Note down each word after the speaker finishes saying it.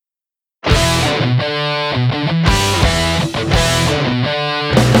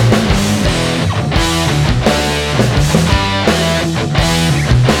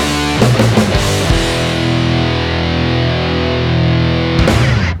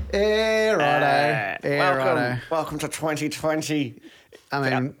Welcome to 2020. I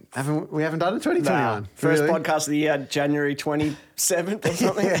mean, we haven't done a 2021. First really? podcast of the year, January 27th or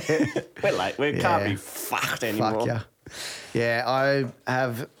something. We're late. We can't be fucked anymore. Fuck yeah. I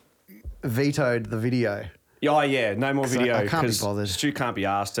have vetoed the video. Oh, yeah. No more video. I can't be bothered. Stu can't be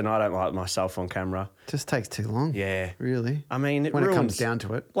asked, and I don't like myself on camera. It just takes too long. Yeah. Really? I mean, when ruins, it comes down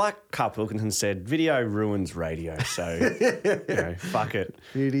to it. Like Carl Pilkington said, video ruins radio. So, fuck it.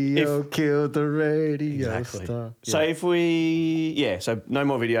 Video killed the radio star. So so no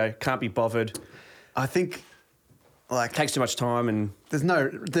more video. Can't be bothered. I think, takes too much time, and there's no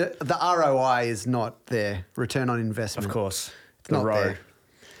the ROI is not there. Return on investment. of course, it's not there.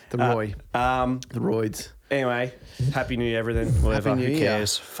 The ROI. The roids. Anyway, Happy New Year, everything. Whatever. Happy New Who Year.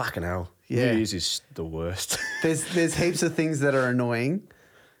 cares? Fucking hell. Yeah. New Year's is the worst. There's heaps of things that are annoying.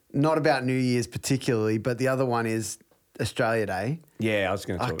 Not about New Year's particularly, but the other one is Australia Day. Yeah, I was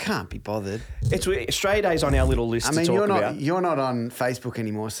going to I talk. can't be bothered. It's Australia Day's on our little list to talk about. You're not on Facebook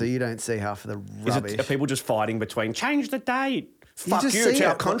anymore, so you don't see half of the rubbish. Are people just fighting between change the date? Fuck just you, see it's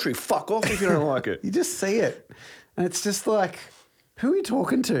our it. country. Fuck off if you don't like it. You just see it, and it's just like, who are you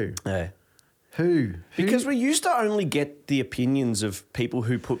talking to? Yeah. Who? Because we used to only get the opinions of people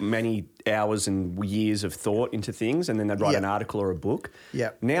who put many hours and years of thought into things, and then they'd write an article or a book.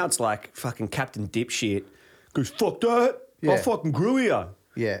 Yeah. Now it's like fucking Captain Dipshit goes, fuck that. Yeah. I fucking grew here.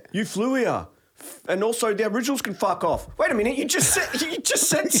 Yeah. You flew here. And also the Aboriginals can fuck off. Wait a minute, you just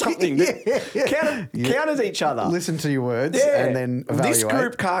said something that counters each other. Listen to your words and then evaluate. This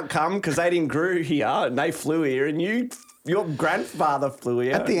group can't come because they didn't grow here and they flew here, and your grandfather flew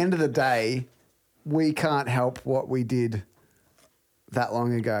here. At the end of the day, we can't help what we did that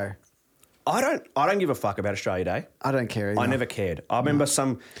long ago. I don't give a fuck about Australia Day. I don't care either. I never cared. I remember it's a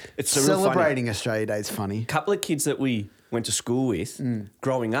real celebrating Australia Day is funny. A couple of kids that we went to school with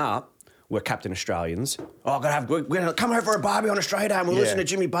growing up were Captain Australians. Oh, we're gonna come over for a barbie on Australia Day and we'll listen to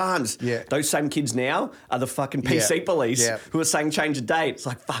Jimmy Barnes. Yeah. Those same kids now are the fucking PC police who are saying change the date. It's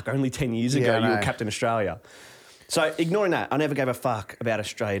like, fuck, only 10 years ago you were Captain Australia. So ignoring that, I never gave a fuck about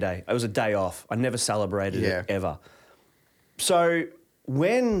Australia Day. It was a day off. I never celebrated it ever. So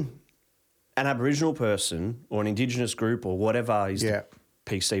when an Aboriginal person or an Indigenous group or whatever is the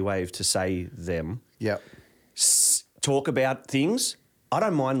PC wave to say them, talk about things, I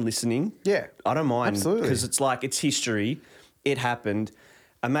don't mind listening. Yeah. I don't mind. Absolutely. Because it's like, it's history. It happened.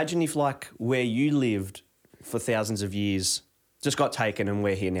 Imagine if like where you lived for thousands of years just got taken and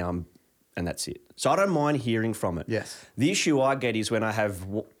we're here now and that's it. So I don't mind hearing from it. Yes. The issue I get is when I have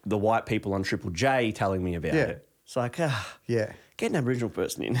the white people on Triple J telling me about it. It's like, get an Aboriginal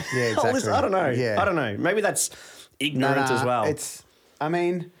person in. Yeah, exactly. Listen, I don't know. Yeah. I don't know. Maybe that's ignorance as well.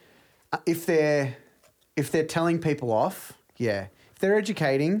 If they're telling people off, if they're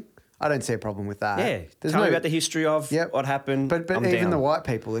educating, I don't see a problem with that. Yeah. Tell me about the history of what happened. But I'm even down. the white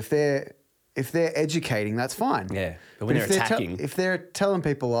people, if they're educating, that's fine. Yeah. But when they're attacking. if they're telling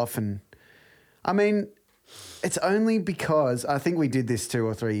people off it's only because, I think we did this 2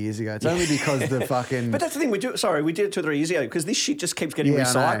 or 3 years ago. It's only because the fucking... But that's the thing, we did it 2 or 3 years ago because this shit just keeps getting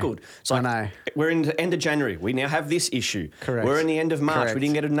recycled. I know. We're in the end of January. We now have this issue. Correct. We're in the end of March. Correct. We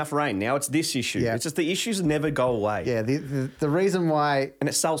didn't get enough rain. Now it's this issue. Yeah. It's just the issues never go away. Yeah, the reason why... And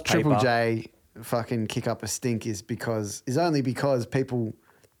it sells paper. Triple J fucking kick up a stink is only because people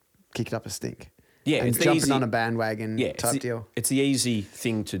kicked up a stink. Yeah, and it's jumping on a bandwagon type deal. It's the easy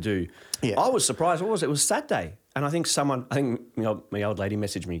thing to do. Yeah. I was surprised. What was it? It was Saturday. And I think my old lady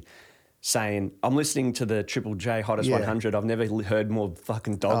messaged me saying, I'm listening to the Triple J Hottest 100. I've never heard more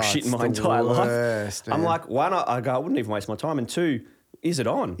fucking dog shit in my entire life. Man. I'm like, why not? I go, I wouldn't even waste my time. And 2, is it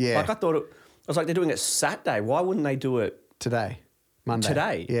on? Yeah. Like I thought I was like, they're doing it Saturday. Why wouldn't they do it today? Monday.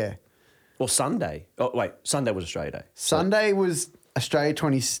 Today? Yeah. Or Sunday? Oh, wait, Sunday was Australia Day. Sunday was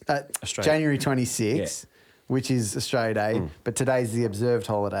January 26th, which is Australia Day, but today's the observed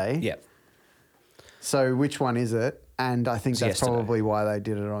holiday. Yeah. So which one is it? And I think that's yesterday. probably why they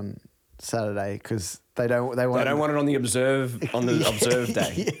did it on Saturday, because they don't want it on the observed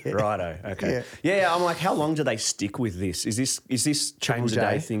day. Yeah. Righto. Okay. Yeah. I'm like, how long do they stick with this? Is this change the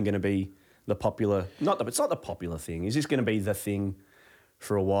day thing going to be the popular? It's not the popular thing. Is this going to be the thing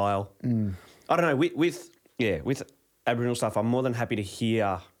for a while? I don't know. With Aboriginal stuff, I'm more than happy to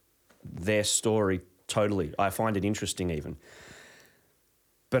hear their story. Totally, I find it interesting even.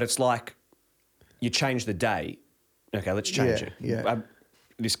 But it's like, you change the day. Okay, let's change it. Yeah.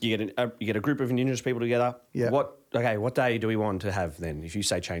 you get a group of Indigenous people together. Yeah. What day do we want to have then? If you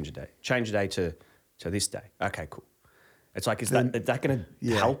say change a day to this day. Okay, cool. It's like, is that going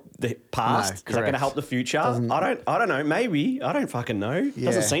to help the past? No, is that going to help the future? I don't know. Maybe. I don't fucking know. Yeah.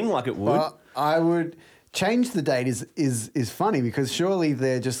 Doesn't seem like it would. Well, I would change the date is funny because surely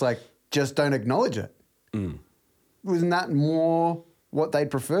they're just like, just don't acknowledge it. Wasn't that more what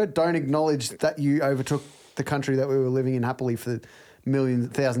they'd prefer? Don't acknowledge that you overtook the country that we were living in happily for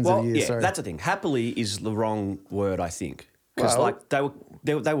thousands of years. Yeah, sorry. that's the thing. Happily is the wrong word, I think, because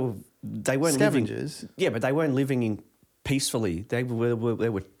they weren't scavengers. living. Yeah, but they weren't living in peacefully. They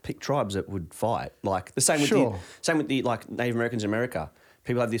were tribes that would fight. Like the same with the like Native Americans in America.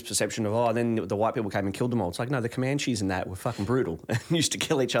 People have this perception of then the white people came and killed them all. It's like, no, the Comanches and that were fucking brutal and used to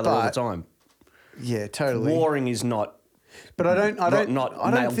kill each other all the time. Yeah, totally. Warring is not. But I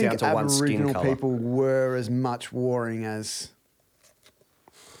don't think down to one skin Aboriginal colour. people were as much warring as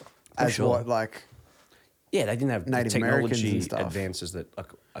what like. Yeah, they didn't have Native the Americans technology and stuff. advances that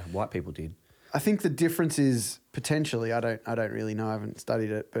like white people did. I think the difference is potentially, I don't really know, I haven't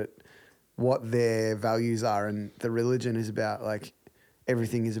studied it, but what their values are, and the religion is about, like,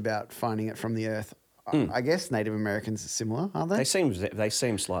 everything is about finding it from the earth. I guess Native Americans are similar, aren't they? They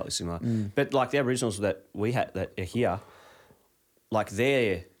seem slightly similar. But like the Aboriginals that we had that are here, like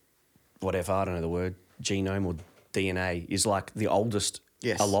their, whatever, I don't know the word, genome or DNA is like the oldest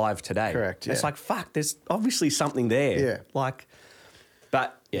alive today. Correct, yeah. It's like, fuck, there's obviously something there. Yeah. Like,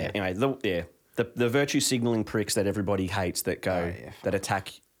 but anyway, the virtue signalling pricks that everybody hates that go, that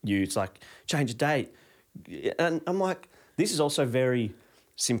attack you, it's like, change a date. And I'm like, this is also very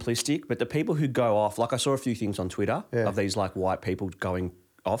simplistic, but the people who go off, like I saw a few things on Twitter of these like white people going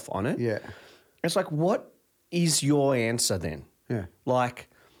off on it. Yeah. It's like, what is your answer then? Yeah. Like,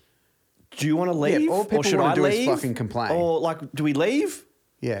 do you want to leave? All people or should want I to do leave? is fucking complain. Or like, do we leave?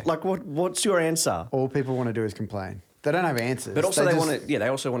 Yeah. Like, what's your answer? All people want to do is complain. They don't have answers. But also they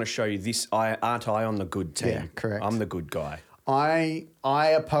also want to show you this, aren't I on the good team? Yeah, correct. I'm the good guy. I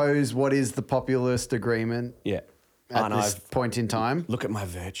oppose what is the populist agreement. Yeah. At this point in time. Look at my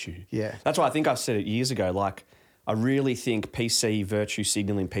virtue. Yeah. That's why I think I said it years ago. Like, I really think PC virtue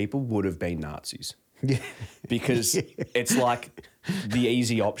signalling people would have been Nazis. Yeah. Because it's like the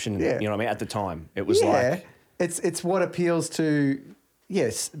easy option, you know what I mean? At the time, it was like... It's what appeals to,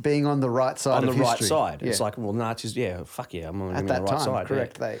 being on the right side of history. On the right side. Yeah. It's like, well, Nazis, fuck yeah, I'm on the right time, side.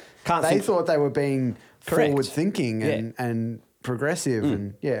 correct. Yeah. They thought they were being forward-thinking Yeah. and progressive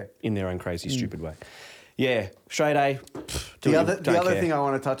and, In their own crazy, stupid way. Yeah, straight A. The other thing I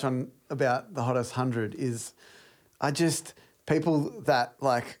want to touch on about the Hottest 100 is people that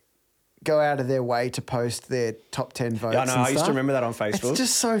like go out of their way to post their top 10 votes. Yeah, I know. I used to remember that on Facebook. It's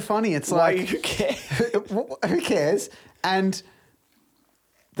just so funny. It's Why like, who cares? who cares? And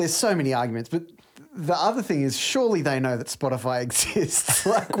there's so many arguments, but the other thing is, surely they know that Spotify exists.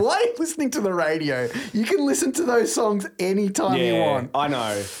 Like, why are you listening to the radio? You can listen to those songs anytime you want. I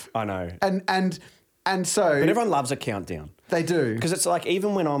know. And so, but everyone loves a countdown. They do, because it's like,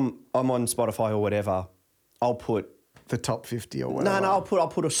 even when I'm on Spotify or whatever, I'll put the top 50 or whatever. No, I'll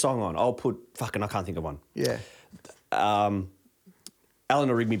put a song on. I can't think of one. Yeah.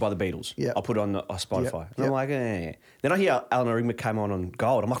 Eleanor Rigby by the Beatles. Yeah. I'll put it on Spotify. Yep. And I'm like, Then I hear Eleanor Rigby came on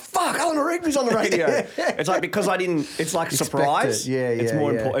Gold. I'm like, fuck, Eleanor Rigby's on the radio. It's like, because I didn't, it's like a surprise. It's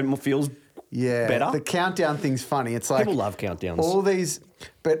more important. It feels better. The countdown thing's funny. It's like, people love countdowns. All these,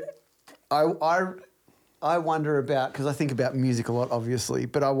 but I wonder about, because I think about music a lot, obviously,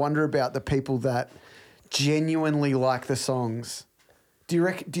 but I wonder about the people that genuinely like the songs.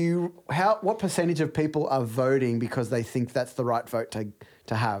 What percentage of people are voting because they think that's the right vote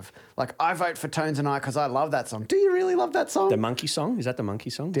to have? Like, I vote for Tones and I because I love that song. Do you really love that song? The Monkey song? Is that the Monkey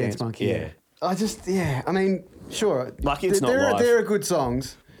song? Dance Monkey. Yeah. I mean, sure. Like, it's not live. There are good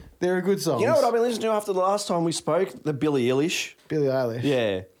songs. There are good songs. You know what I've been listening to after the last time we spoke? The Billie Eilish. Billie Eilish.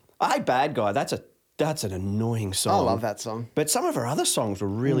 Yeah. I hate Bad Guy. That's an annoying song. I love that song. But some of her other songs were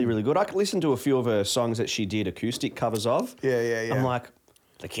really, really good. I could listen to a few of her songs that she did acoustic covers of. Yeah. I'm like,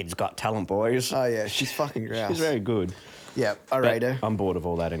 the kid's got talent, boys. Oh, yeah. She's fucking grouse. She's very good. Yeah, I rate her. I'm bored of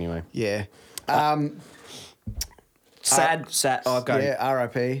all that anyway. Yeah. Sad. Oh, go. Yeah,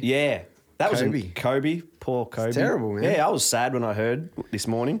 R.I.P. Yeah. That Kobe. was Kobe. Poor Kobe. It's terrible, man. Yeah, I was sad when I heard this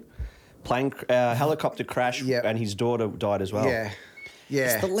morning. Plane helicopter crash, and his daughter died as well. Yeah.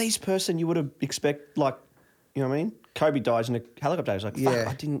 It's the least person you would have expect, like, you know what I mean? Kobe dies in a helicopter. It's like, fuck,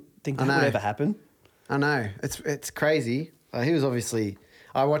 I didn't think that would ever happen. I know. It's crazy. He was obviously...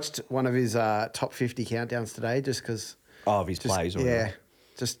 I watched one of his top 50 countdowns today just because... Oh, of his plays or whatever.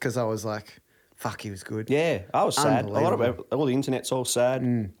 Just because I was like, fuck, he was good. Yeah, I was sad. A lot of Unbelievable. all the internet's all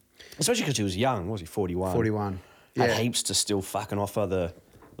sad, especially because he was young. What was he 41? 41. Had Yeah. heaps to still fucking offer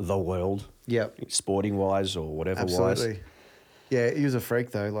the world. Yep. Sporting wise or whatever Absolutely. wise. Yeah, he was a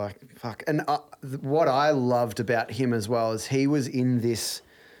freak though. Like, fuck. And what I loved about him as well is he was in this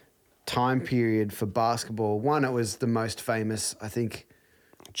time period for basketball. One, it was the most famous, I think,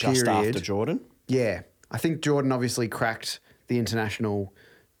 Just period. after Jordan. Yeah. I think Jordan obviously cracked the international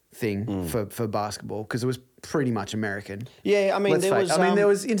thing for basketball because it was pretty much American. Yeah, I mean, there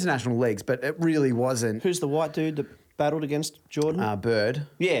was international leagues, but it really wasn't. Who's the white dude that battled against Jordan? Bird.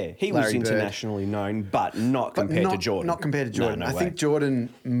 Yeah, he was Larry Bird. internationally known, but not compared to Jordan. Not compared to Jordan. No I way. think Jordan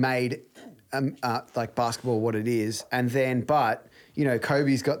made like basketball what it is, and then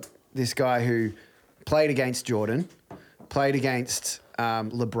Kobe's got this guy who played against Jordan, played against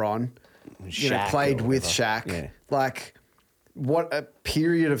LeBron, Shaq played or with whatever. Shaq. Yeah. Like, what a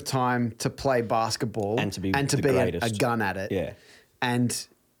period of time to play basketball And to be a the greatest. gun at it. Yeah. And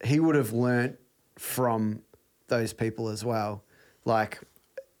he would have learnt from those people as well. Like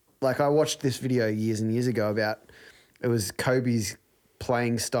I watched this video years and years ago about it was Kobe's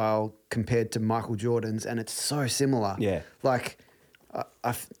playing style compared to Michael Jordan's, and it's so similar. Yeah. Like,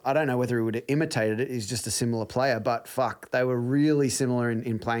 I don't know whether he would have imitated it. He's just a similar player, but fuck, they were really similar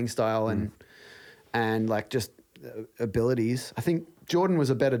in playing style and like just abilities. I think Jordan was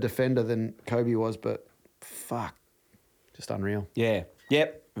a better defender than Kobe was, but fuck, just unreal. Yeah.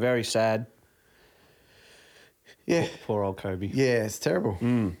 Yep. Very sad. Yeah. Poor old Kobe. Yeah, it's terrible.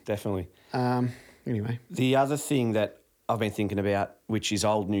 Definitely. Anyway. The other thing that I've been thinking about, which is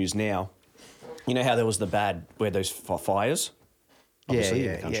old news now, you know how there was the bad, where those fires? Obviously,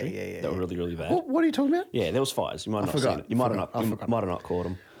 in the country. Yeah. That were really, really bad. What are you talking about? Yeah, there was fires. You might not have forgot. seen it. You might have I not. forgot. Might have not caught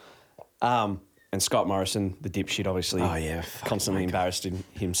them. And Scott Morrison, the dipshit, obviously, Oh, yeah, fucking constantly wanker. embarrassed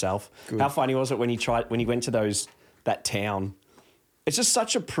himself. How funny was it when he went to that town? It's just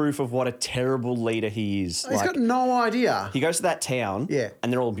such a proof of what a terrible leader he is. He's got no idea. He goes to that town, Yeah.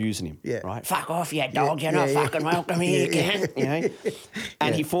 and they're all abusing him. Yeah. Right? Fuck off, you dog! You're not yeah. fucking welcome here, you know.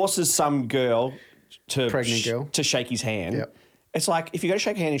 And he forces some girl Pregnant girl. to shake his hand. Yep. It's like, if you go to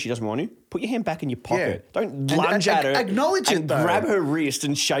shake her hand and she doesn't want to, put your hand back in your pocket. Yeah. Don't lunge at her. Acknowledge it, and though. grab her wrist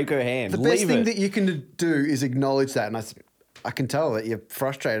and shake her hand. The best Leave thing it. that you can do is acknowledge that, and I can tell that you're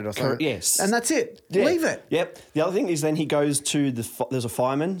frustrated or something. Yes. And that's it. Yeah. Leave it. Yep. The other thing is then he goes to there's a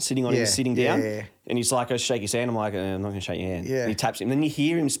fireman sitting on Yeah, him, sitting down, yeah. and he's like, I shake his hand. I'm like, I'm not going to shake your hand. Yeah. And he taps him. Then you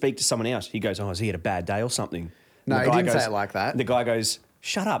hear him speak to someone else. He goes, oh, has he had a bad day or something? No, And he the guy didn't say it like that. The guy goes,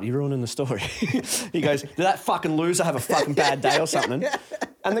 shut up, you're ruining the story. He goes, did that fucking loser have a fucking bad day or something?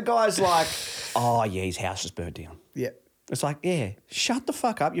 And the guy's like, oh, yeah, his house just burnt down. Yeah. It's like, yeah, shut the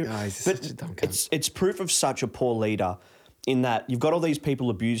fuck up. Oh, he's such a dumb cunt. It's proof of such a poor leader in that you've got all these people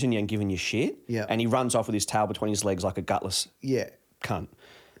abusing you and giving you shit, Yeah. and he runs off with his tail between his legs like a gutless Yeah. cunt.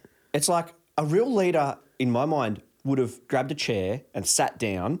 It's like a real leader, in my mind, would have grabbed a chair and sat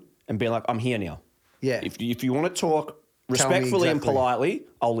down and been like, I'm here now. Yeah. If you want to talk Tell me respectfully and exactly. politely,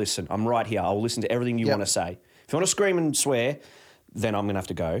 I'll listen. I'm right here. I'll listen to everything you Yep. want to say. If you want to scream and swear, then I'm going to have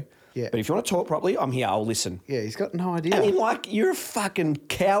to go. Yeah. But if you want to talk properly, I'm here. I'll listen. Yeah, he's got no idea. I mean, like, you're a fucking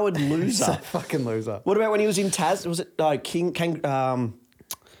coward He's a loser. fucking loser. What about when he was in Was it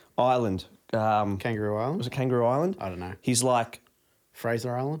Island? Kangaroo Island? Was it Kangaroo Island? I don't know. He's like,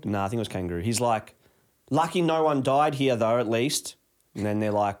 Fraser Island? no, I think it was Kangaroo. He's like, lucky no one died here though, at least. And then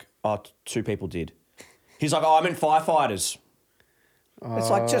they're like, oh, 2 people did. He's like, oh, I meant firefighters. It's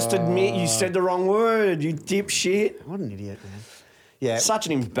like, just admit you said the wrong word, you dipshit. What an idiot, man. Yeah. Such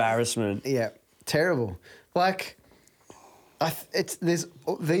an embarrassment. Yeah, terrible. Like, there's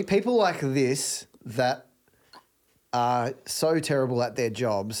the people like this that are so terrible at their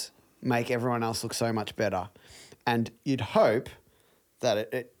jobs make everyone else look so much better, and you'd hope that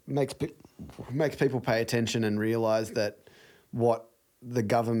it makes people pay attention and realise that what the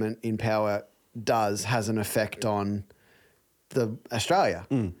government in power does has an effect on the Australia,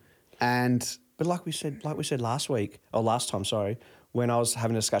 and. But like we said last time, when I was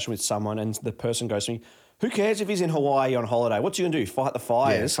having a discussion with someone and the person goes to me, who cares if he's in Hawaii on holiday? What's he going to do? Fight the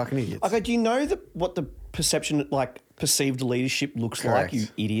fires? Yeah, fucking idiots. I go, do you know what the perceived leadership looks Correct. like, you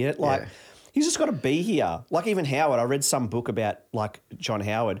idiot? Like, Yeah. he's just got to be here. Like, even Howard, I read some book about, like, John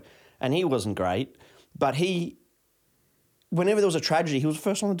Howard, and he wasn't great, but whenever there was a tragedy, he was the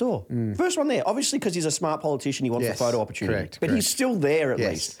first on the door. First one there. Obviously, because he's a smart politician, he wants Yes, the photo opportunity. correct, But he's still there at Yes.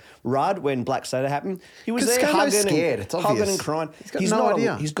 least. Rudd, when Black Soda happened, he was 'Cause there Scarbo's hugging, scared, it's hugging obvious. and crying. He's got no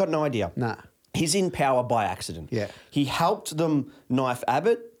idea. He's got no idea. Nah. He's in power by accident. Yeah. He helped them knife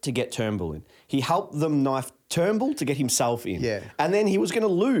Abbott to get Turnbull in. He helped them knife Turnbull to get himself in. Yeah. And then he was going to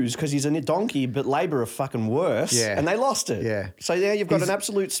lose because he's a donkey, but Labor are fucking worse. Yeah. And they lost it. Yeah. So now you've got an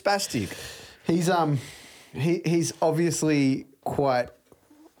absolute spastic. He's obviously quite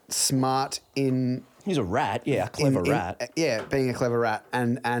smart in... He's a rat, yeah, a clever rat. Yeah, being a clever rat.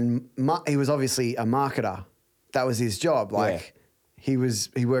 And he was obviously a marketer. That was his job. Like, he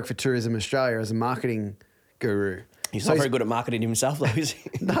worked for Tourism Australia as a marketing guru. He's not very good at marketing himself, though, is he?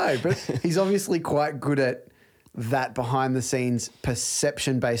 No, but he's obviously quite good at that behind-the-scenes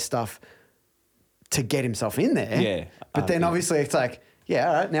perception-based stuff to get himself in there. Yeah. But then obviously it's like, yeah,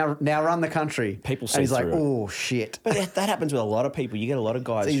 all right, now run the country. People see and he's like, through it. oh, shit. But that happens with a lot of people. You get a lot of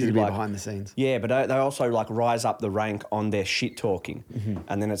guys It's easy who to be like behind the scenes. Yeah, but they also like rise up the rank on their shit talking,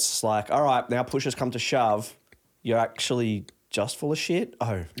 and then it's just like, all right, now push has come to shove, you're actually just full of shit.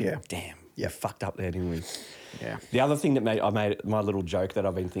 Oh, Yeah. damn, you fucked up there, didn't we? Yeah. The other thing that I made my little joke that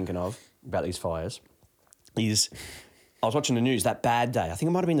I've been thinking of about these fires is I was watching the news that bad day. I think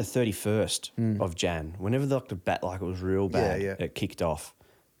it might have been the 31st of Jan. Whenever it was real bad, it kicked off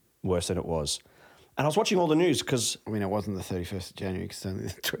worse than it was. And I was watching all the news because... I mean, it wasn't the 31st of January because it's only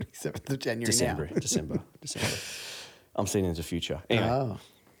the 27th of January December. I'm seeing into the future. Anyway,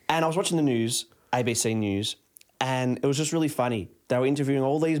 and I was watching the news, ABC News, and it was just really funny. They were interviewing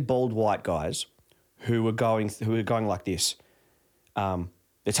all these bald white guys who were going like this.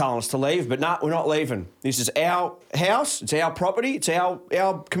 They're telling us to leave, but no, we're not leaving. This is our house. It's our property. It's our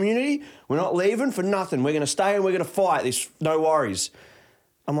community. We're not leaving for nothing. We're going to stay and we're going to fight this. No worries.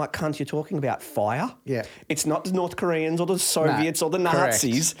 I'm like, cunt, you're talking about fire? Yeah. It's not the North Koreans or the Soviets or the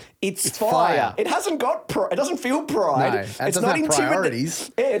Nazis. Correct. It's fire. It hasn't got it doesn't feel pride. No, it's not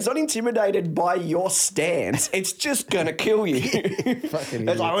priorities. Yeah, it's not intimidated by your stance. It's just going to kill you.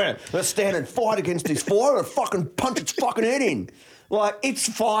 It's like, let's stand and fight against this fire and fucking punch its fucking head in. Like, it's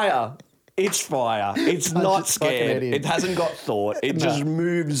fire. It's fire. It's not scared. It hasn't got thought. It just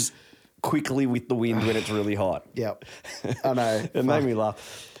moves quickly with the wind when it's really hot. Yep. I know. It made me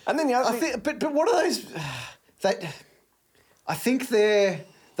laugh. And then the other thing... But what are those... I think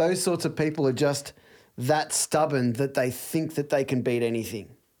those sorts of people are just that stubborn that they think that they can beat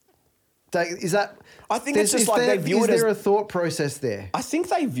anything. Is that... I think it's just like they view it as... Is there a thought process there? I think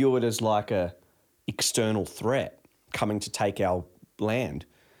they view it as like a external threat coming to take our land.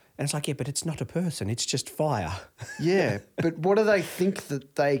 And it's like, yeah, but it's not a person. It's just fire. Yeah, but what do they think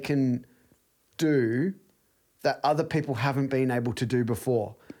that they can do that other people haven't been able to do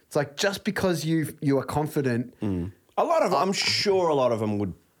before? It's like just because you are confident. A lot of I'm sure a lot of them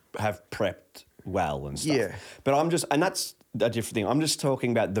would have prepped well and stuff. Yeah. But and that's a different thing. I'm just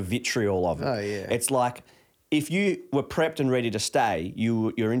talking about the vitriol of it. Oh, yeah. It's like if you were prepped and ready to stay,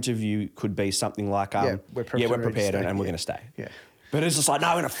 your interview could be something like, we're prepared and we're going to stay. Yeah. But it's just like, no,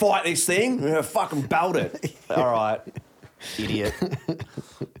 we're going to fight this thing. We're going to fucking belt it. All right, idiot.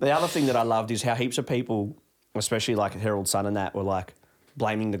 The other thing that I loved is how heaps of people, especially like Herald Sun and that, were like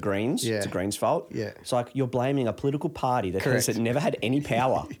blaming the Greens. Yeah. It's the Greens' fault. Yeah. It's like you're blaming a political party that Correct. has never had any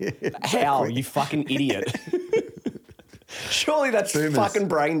power. Exactly. How, you fucking idiot? Surely that's Boomers. fucking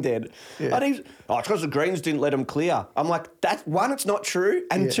brain dead. Yeah. It's because the Greens didn't let them clear. I'm like, one, it's not true,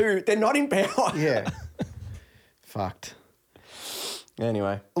 and two, they're not in power. Yeah. Fucked.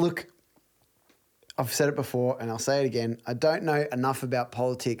 Anyway. Look, I've said it before and I'll say it again. I don't know enough about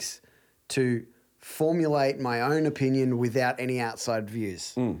politics to formulate my own opinion without any outside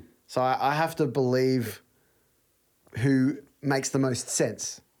views. So I have to believe who makes the most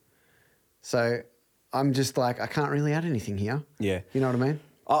sense. So I'm just like, I can't really add anything here. Yeah. You know what I mean?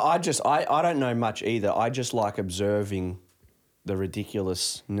 I don't know much either. I just like observing the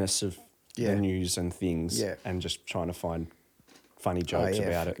ridiculousness of the news and things and just trying to find funny jokes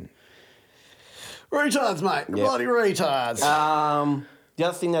about it. Retards, mate. Yeah. Bloody retards. The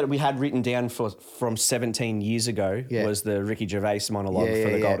other thing that we had written down from 17 years ago was the Ricky Gervais monologue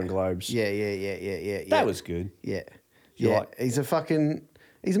for the Golden Globes. Yeah. That was good. Yeah. You Yeah. like- He's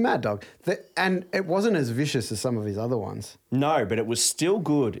a mad dog. And it wasn't as vicious as some of his other ones. No, but it was still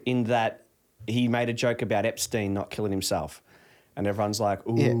good in that he made a joke about Epstein not killing himself. And everyone's like,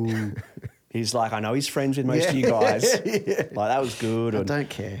 ooh. Yeah. He's like, I know he's friends with most of you guys. Like, that was good. I don't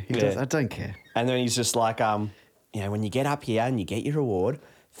care. I don't care. And then he's just like, when you get up here and you get your reward,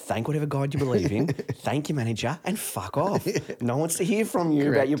 thank whatever God you believe in, thank your manager, and fuck off. No one wants to hear from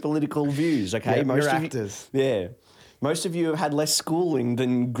you about your political views, okay? Yeah, most you're of actors. Most of you have had less schooling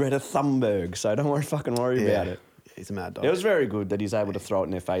than Greta Thunberg, so don't worry about it. He's a mad dog. It was very good that he's able to throw it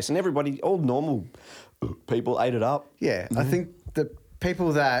in their face, and everybody, all normal people, ate it up. Yeah, I think the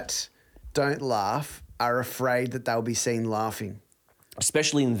people that don't laugh are afraid that they'll be seen laughing.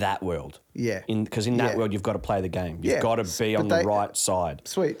 especially in that world. Yeah. Because in that world, you've got to play the game. You've got to be on the right side.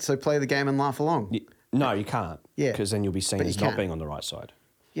 Sweet. So play the game and laugh along. No, you can't. Yeah. Because then you'll be seen as not being on the right side.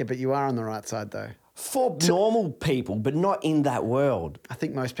 Yeah, but you are on the right side, though. For normal people, but not in that world. I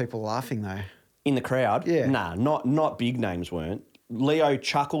think most people are laughing, though. In the crowd? Yeah. Nah, not big names weren't. Leo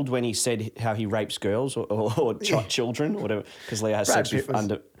chuckled when he said how he rapes girls or children or whatever, because Leo has sex with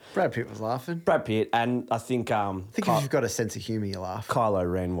Brad Pitt was laughing. Brad Pitt, and I think if you've got a sense of humour, you laugh. Kylo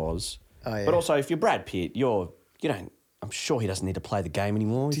Ren was. Oh, yeah. But also, if you're Brad Pitt, I'm sure he doesn't need to play the game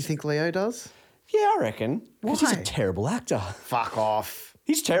anymore. Do you think Leo does? Yeah, I reckon. Because he's a Why? terrible actor. Fuck off.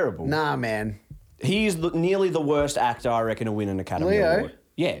 He's terrible. Nah, man. He's nearly the worst actor, I reckon, to win an Academy Award.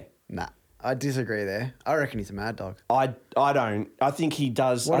 Yeah. Nah, I disagree there. I reckon he's a mad dog. I don't. I think he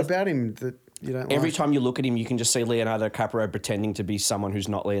does. What about him that you don't like? Every time you look at him, you can just see Leonardo DiCaprio pretending to be someone who's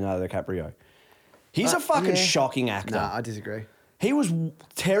not Leonardo DiCaprio. He's a fucking shocking actor. Nah, I disagree. He was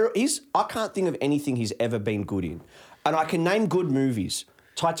terrible. I can't think of anything he's ever been good in. And I can name good movies.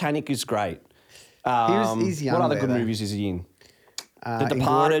 Titanic is great. He's young. What other there, good though. movies is he in? The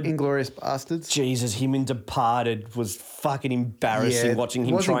Departed. Inglourious Bastards. Jesus, him in Departed was fucking embarrassing watching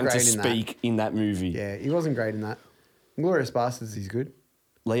him trying to speak in that movie. Yeah, he wasn't great in that. Inglourious Bastards, he's good.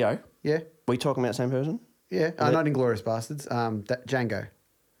 Leo? Yeah. We talking about the same person? Yeah. Not Inglourious Bastards. Django.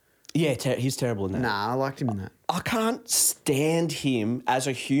 Yeah, he's terrible in that. Nah, I liked him in that. I can't stand him as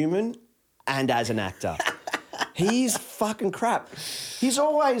a human and as an actor. He's fucking crap. He's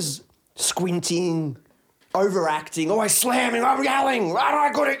always squinting, overacting, always slamming, I'm yelling. I'm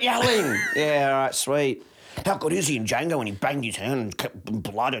not good at yelling. Yeah, all right, sweet. How good is he in Django when he banged his hand and kept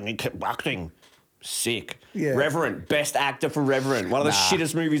blood and he kept acting? Sick. Yeah. Reverend, best actor for Reverend. One of the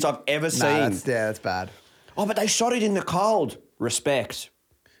shittest movies I've ever seen. That's bad. Oh, but they shot it in the cold. Respect.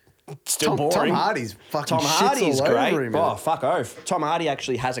 Still boring. Tom Hardy's fucking Tom Hardy's all great. over him, Oh, fuck oath. Tom Hardy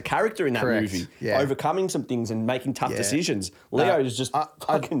actually has a character in that movie, overcoming some things and making tough decisions. Leo is just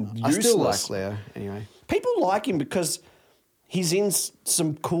fucking useless. I still like Leo, anyway. People like him because he's in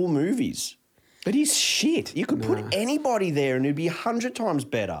some cool movies, but he's shit. You could put anybody there and it'd be 100 times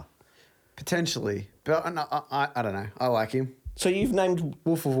better. Potentially, but I don't know. I like him. So you've named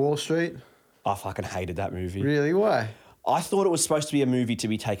Wolf of Wall Street. I fucking hated that movie. Really? Why? I thought it was supposed to be a movie to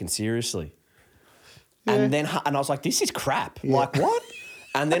be taken seriously. Yeah. And I was like, this is crap. Yeah. Like, what?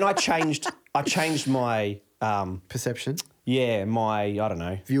 And then I changed my... perception? Yeah, I don't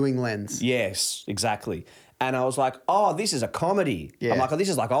know. Viewing lens. Yes, exactly. And I was like, oh, this is a comedy. Yeah. I'm like, oh, this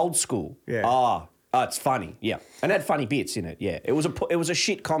is like old school. Yeah. Oh, it's funny. Yeah. And it had funny bits in it. Yeah. It was a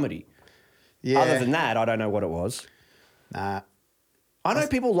shit comedy. Yeah. Other than that, I don't know what it was. Nah. I know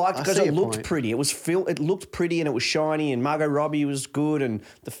people liked it because it looked pretty. It looked pretty and it was shiny and Margot Robbie was good and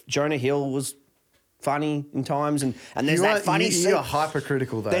Jonah Hill was funny in times and there's that funny scene. You're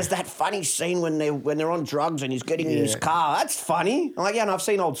hypercritical though. There's that funny scene when they're on drugs and he's getting in his car. That's funny. I'm like, yeah, no, I've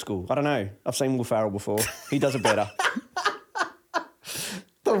seen Old School. I don't know. I've seen Will Ferrell before. He does it better.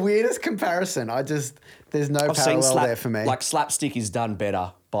 The weirdest comparison. There's no parallel there for me. Like slapstick is done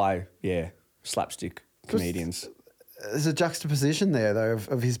better by slapstick comedians. There's a juxtaposition there, though,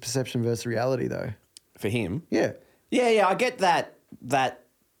 of his perception versus reality, though. For him? Yeah. Yeah, I get that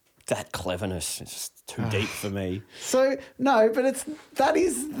cleverness. It's just too deep for me. So, no, but that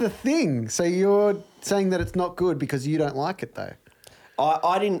is the thing. So you're saying that it's not good because you don't like it, though?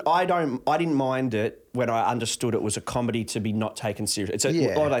 I didn't mind it when I understood it was a comedy to be not taken seriously.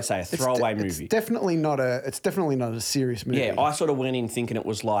 What do they say? A throwaway movie. It's definitely not a serious movie. Yeah, I sort of went in thinking it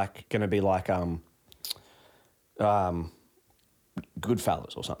was like going to be like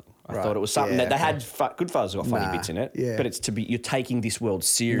Goodfellas or something. I thought it was something that they had. Goodfellas got funny bits in it, but it's you're taking this world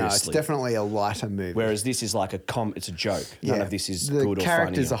seriously. No, it's definitely a lighter movie. Whereas this is like it's a joke. None of this is good or funny. The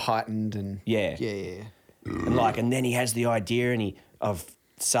characters are heightened and yeah. And then he has the idea of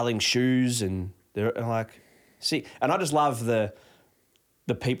selling shoes and they're like, see, and I just love the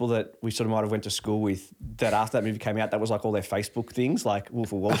people that we sort of might have went to school with that after that movie came out, that was like all their Facebook things, like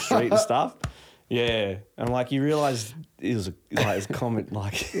Wolf of Wall Street and stuff. Yeah, and like you realise it was a comment,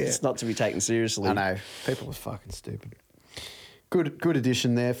 like it's not to be taken seriously. I know, people are fucking stupid. Good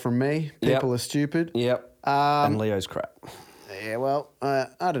addition there from me. People are stupid. Yep. And Leo's crap. Yeah, well, I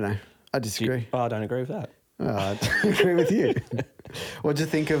don't know. I disagree. I don't agree with that. Oh, I don't agree with you. What'd you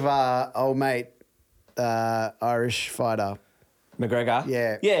think of old mate, Irish fighter? McGregor?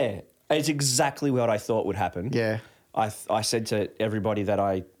 Yeah. Yeah, it's exactly what I thought would happen. Yeah. I said to everybody that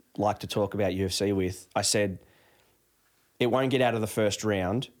I like to talk about UFC with, I said, it won't get out of the first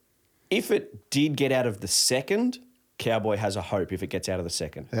round. If it did get out of the second, Cowboy has a hope if it gets out of the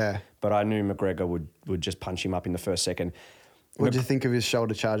second. Yeah. But I knew McGregor would just punch him up in the first second. What do you think of his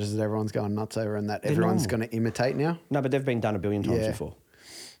shoulder charges that everyone's going nuts over and that everyone's going to imitate now? No, but they've been done a billion times before.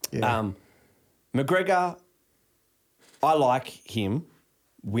 Yeah. McGregor, I like him.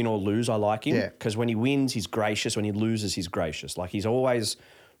 Win or lose, I like him. Because when he wins, he's gracious. When he loses, he's gracious. Like, he's always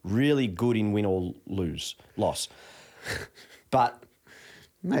really good in win or loss. But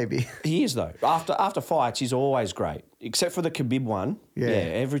maybe he is, though. After fights, he's always great. Except for the Khabib one. Yeah.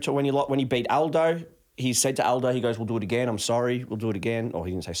 Every time when he beat Aldo, he said to Aldo, he goes, "We'll do it again. I'm sorry. We'll do it again." Or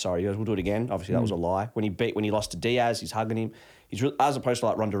he didn't say sorry. He goes, "We'll do it again." Obviously, that was a lie. When he lost to Diaz, he's hugging him. He's as opposed to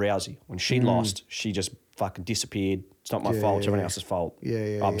like Ronda Rousey. When she lost, she just fucking disappeared. It's not my fault. It's everyone else's fault.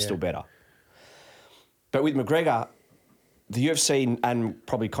 I'm still better. But with McGregor, the UFC and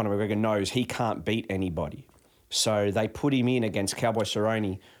probably Conor McGregor knows he can't beat anybody. So they put him in against Cowboy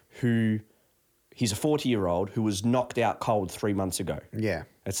Cerrone, who he's a 40-year-old who was knocked out cold 3 months ago. Yeah.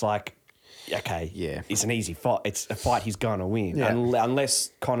 It's like, okay, it's an easy fight. It's a fight he's going to win. Yeah.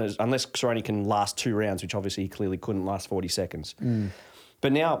 Unless Cerrone can last 2 rounds, which obviously he clearly couldn't last 40 seconds.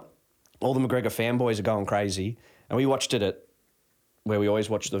 But now all the McGregor fanboys are going crazy. And we watched it at where we always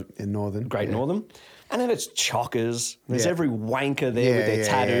watch the Great Northern. And then it's chockers. There's every wanker there with their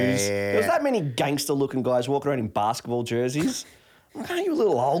tattoos. There's that many gangster-looking guys walking around in basketball jerseys. Aren't you a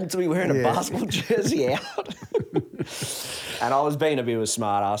little old to be wearing a basketball jersey out? And I was being a bit of a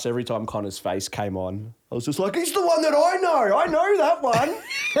smart ass every time Conor's face came on. I was just like, he's the one that I know. I know that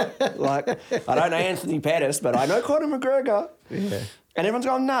one. Like, I don't know Anthony Pettis, but I know Conor McGregor. Yeah. And everyone's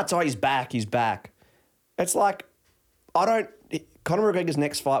going nuts. Oh, he's back. He's back. It's like, Conor McGregor's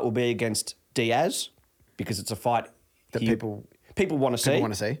next fight will be against Diaz because it's a fight that people want to see. People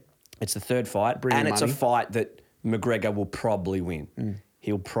want to see. It's the third fight. And it's a fight that McGregor will probably win.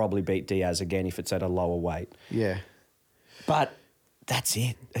 He'll probably beat Diaz again if it's at a lower weight. Yeah. But that's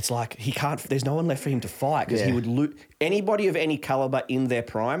it. It's like he can't. There's no one left for him to fight because he would lose. Anybody of any caliber in their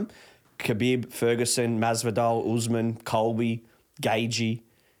prime, Khabib, Ferguson, Masvidal, Usman, Colby, Gaethje,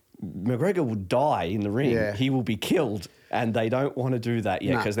 McGregor will die in the ring. Yeah. He will be killed, and they don't want to do that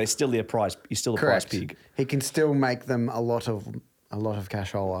yet because they're still their prize. He's still a prize pig. He can still make them a lot of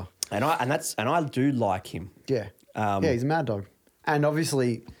cashola. And I do like him. Yeah. He's a mad dog, and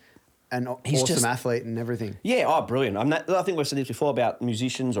obviously an awesome athlete and everything. Yeah, brilliant. I think we've said this before about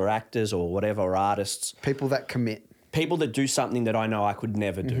musicians or actors or whatever, or artists. People that commit. People that do something that I know I could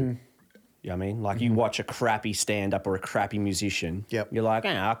never do. You know what I mean? Like you watch a crappy stand-up or a crappy musician. Yep. You're like,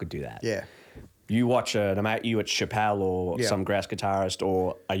 I could do that. Yeah. You watch Chappelle or some grass guitarist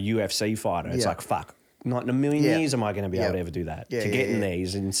or a UFC fighter. It's like, fuck. Not in a million years am I going to be able to ever do that. To get in there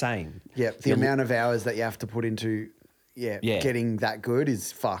is insane. Yeah, the amount of hours that you have to put into getting that good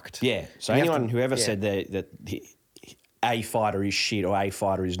is fucked. Yeah, so whoever said that a fighter is shit or a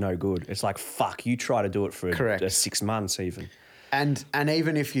fighter is no good, it's like, fuck, you try to do it for 6 months even. And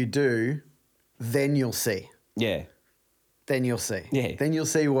even if you do, then you'll see. Yeah. Then you'll see. Yeah. Then you'll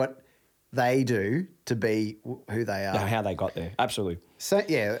see what they do to be who they are. How they got there. Absolutely. So,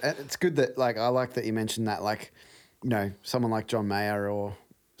 yeah, it's good that, like, I like that you mentioned that, like, you know, someone like John Mayer or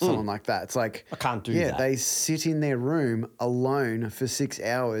someone like that. It's like... I can't do that. Yeah, they sit in their room alone for 6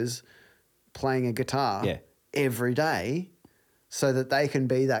 hours playing a guitar every day so that they can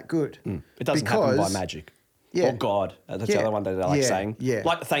be that good. It doesn't happen by magic. Yeah. Or God. That's the other one that I like saying. Yeah.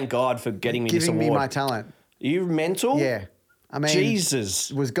 Like, thank God for getting me this award. Giving me my talent. Are you mental? Yeah. I mean, Jesus.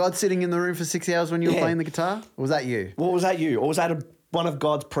 Was God sitting in the room for 6 hours when you were playing the guitar? Or was that you? What was that you? Or was that one of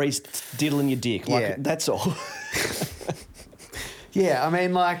God's priests diddling your dick? Like, that's all. Yeah, I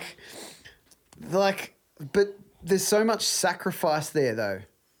mean, like, but there's so much sacrifice there, though.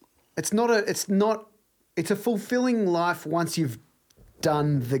 It's a fulfilling life once you've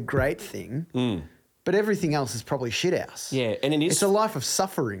done the great thing, but everything else is probably shithouse. Yeah, and it's a life of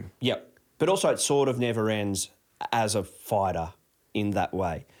suffering. Yep. But also it sort of never ends as a fighter in that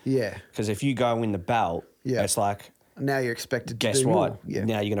way. Yeah. Because if you go win the belt, it's like... Now you're expected to do more. Guess what? Yeah.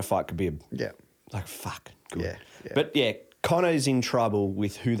 Now you're going to fight Khabib. Yeah. Like, fuck. Good. Yeah. But, Conor's in trouble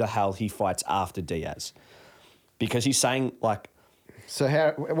with who the hell he fights after Diaz. Because he's saying, like...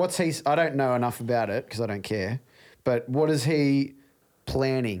 So what's he... I don't know enough about it because I don't care. But what is he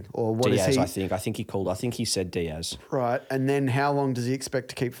planning? Or what Diaz, is he... I think he said Diaz. Right. And then how long does he expect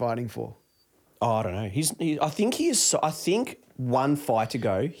to keep fighting for? Oh, I don't know. I think one fight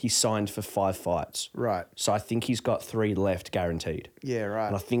ago he signed for 5 fights. Right. So I think he's got 3 left guaranteed. Yeah, right.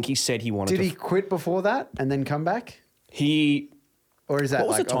 And I think he said he wanted Did he quit before that and then come back? Or is that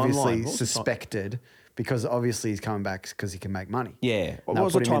like obviously suspected because obviously he's coming back because he can make money? Yeah. What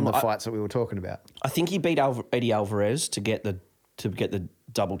was the time in the fights that we were talking about? I think he beat Eddie Alvarez to get the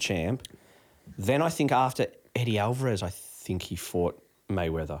double champ. Then I think after Eddie Alvarez, I think he fought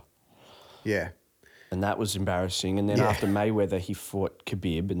Mayweather. Yeah. And that was embarrassing. And then after Mayweather, he fought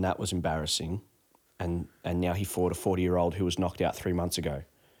Khabib, and that was embarrassing. And now he fought a 40-year-old who was knocked out 3 months ago,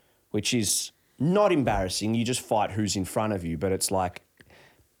 which is not embarrassing. You just fight who's in front of you. But it's like,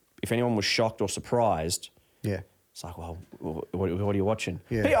 if anyone was shocked or surprised, it's like, well, what are you watching?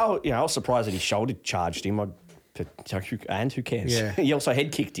 Yeah. I was surprised that he shoulder charged him. And who cares? Yeah. He also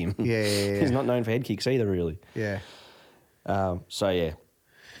head kicked him. Yeah. He's not known for head kicks either, really. Yeah. So yeah.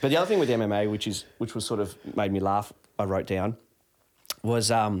 But the other thing with MMA, which was sort of made me laugh, I wrote down, was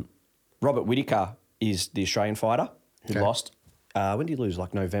Robert Whittaker is the Australian fighter who lost. When did he lose?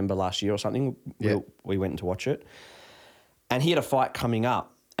 Like November last year or something. Yeah. We went to watch it. And he had a fight coming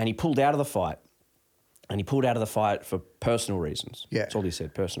up, and he pulled out of the fight. And he pulled out of the fight for personal reasons. Yeah. That's all he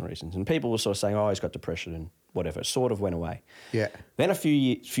said, personal reasons. And people were sort of saying, oh, he's got depression and whatever. It sort of went away. Yeah. Then a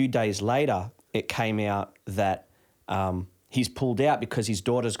few days later, it came out that he's pulled out because his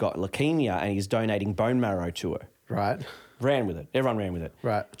daughter's got leukemia and he's donating bone marrow to her. Right. Ran with it. Everyone ran with it.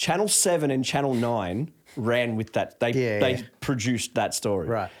 Right. Channel 7 and Channel 9 ran with that. They produced that story.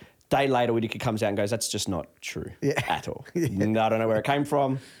 Right. Day later, Whittaker comes out and goes, that's just not true at all. I don't know where it came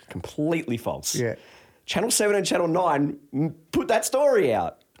from. Completely false. Yeah. Channel 7 and Channel 9 put that story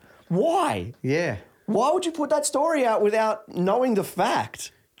out. Why? Yeah. Why would you put that story out without knowing the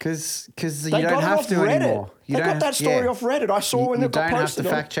fact? Because you don't have to anymore. They got that story off Reddit. I saw when it got posted. You don't have to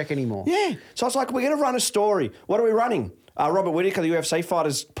fact check anymore. Yeah. So I was like, we're going to run a story. What are we running? Robert Whittaker, the UFC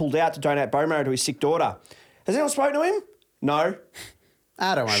fighter's pulled out to donate bone marrow to his sick daughter. Has anyone spoken to him? No.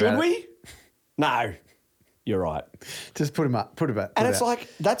 I don't worry Should we? No. You're right. Just put him up. Put him up. And it's like,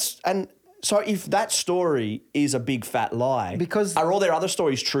 so if that story is a big fat lie, are all their other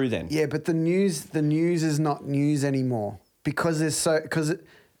stories true then? Yeah, but the news is not news anymore because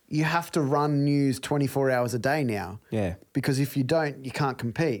you have to run news 24 hours a day now. Yeah. Because if you don't, you can't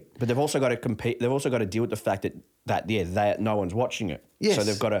compete. But they've also got to compete. They've also got to deal with the fact that no one's watching it. Yes. So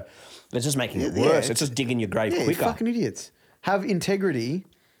they're just making it worse. It's just digging your grave quicker. You're fucking idiots. Have integrity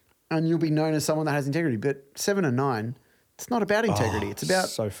and you'll be known as someone that has integrity. But 7 and 9, it's not about integrity. It's about...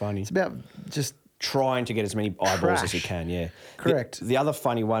 So funny. It's about just... trying to get as many eyeballs as you can, yeah. Correct. The other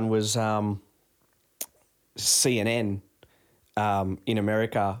funny one was CNN in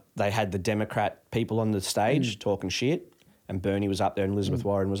America. They had the Democrat people on the stage talking shit, and Bernie was up there and Elizabeth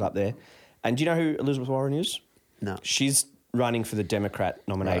Warren was up there. And do you know who Elizabeth Warren is? No. She's running for the Democrat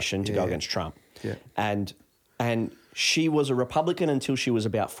nomination to go against Trump. Yeah. And she was a Republican until she was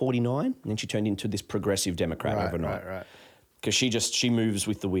about 49, and then she turned into this progressive Democrat overnight. Right. Because she moves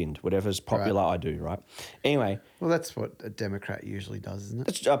with the wind. Whatever's popular, I do, right? Anyway. Well, that's what a Democrat usually does, isn't it?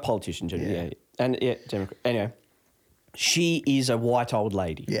 It's a politician, generally, yeah. And, Democrat. Anyway, she is a white old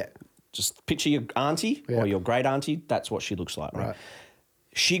lady. Yeah. Just picture your auntie or your great auntie. That's what she looks like, right?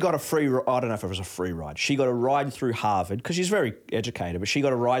 She got a free, I don't know if it was a free ride. She got a ride through Harvard, because she's very educated, but she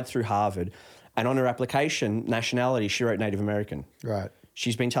got a ride through Harvard. And on her application, nationality, she wrote Native American. Right.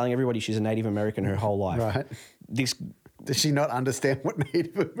 She's been telling everybody she's a Native American her whole life. Right. Does she not understand what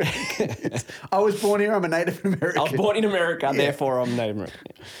Native American is? I was born here, I'm a Native American. I was born in America, therefore I'm Native American.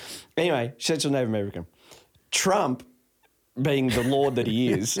 Anyway, she said she's Native American. Trump, being the lord that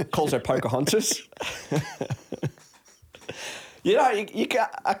he is, calls her Pocahontas. You know,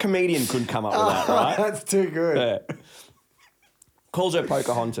 a comedian couldn't come up with that, right? That's too good. Yeah. Calls her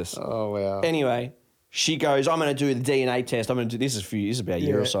Pocahontas. Oh, wow. Anyway, she goes, I'm going to do the DNA test. This is about a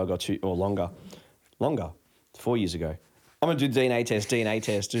year or so ago, or longer, 4 years ago. I'm going to do DNA test,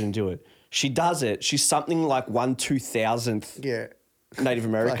 didn't do it. She does it. She's something like 1/2000th Native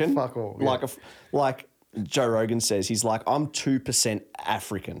American. Like fuck all. Yeah. Like Joe Rogan says, he's like, I'm 2%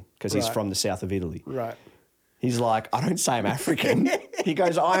 African because he's from the south of Italy. Right. He's like, I don't say I'm African. He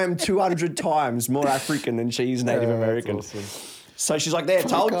goes, I am 200 times more African than she's Native American. That's awesome. So she's like, there,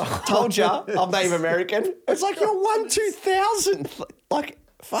 told you I'm Native American. It's like, you're 1/2000th. Like,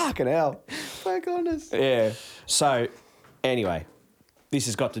 fucking hell. Thank goodness. Yeah. So, anyway, this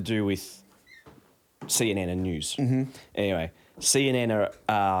has got to do with CNN and news. Mm-hmm. Anyway,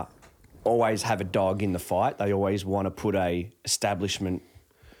 CNN always have a dog in the fight. They always want to put a establishment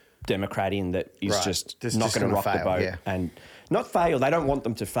Democrat in that is just not going to rock the boat and not fail. They don't want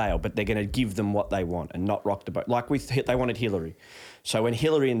them to fail, but they're going to give them what they want and not rock the boat. Like they wanted Hillary. So when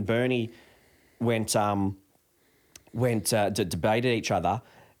Hillary and Bernie went to debated each other,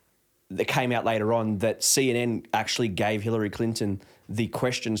 it came out later on that CNN actually gave Hillary Clinton the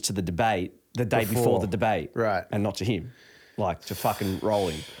questions to the debate the day before the debate, right, and not to him, like to fucking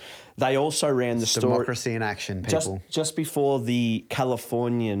Rowling. They also ran the story... Democracy in action, people. Just before the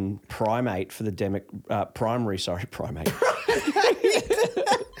Californian primate for the primary.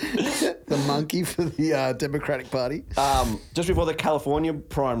 The monkey for the Democratic Party. Just before the California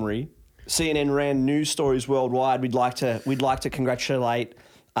primary, CNN ran news stories worldwide. We'd like to congratulate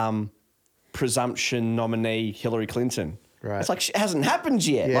presumption nominee Hillary Clinton. Right. It's like it hasn't happened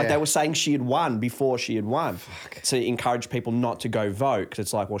yet. Yeah. Like they were saying she had won before she had won. To encourage people not to go vote because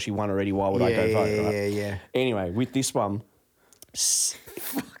it's like, well, she won already. Why would I go vote? Right? Yeah. Anyway, with this one,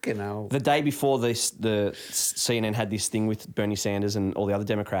 Fucking hell. the day before this, the CNN had this thing with Bernie Sanders and all the other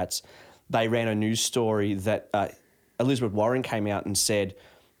Democrats. They ran a news story that Elizabeth Warren came out and said,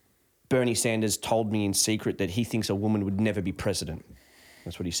 Bernie Sanders told me in secret that he thinks a woman would never be president.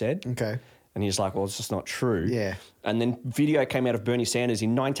 That's what he said. Okay. And he's like, well, it's just not true. Yeah. And then video came out of Bernie Sanders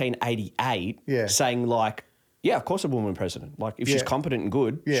in 1988 saying like, yeah, of course a woman president. Like if she's competent and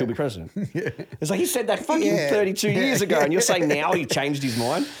good, she'll be president. It's like he said that fucking 32 years ago and you're saying now he changed his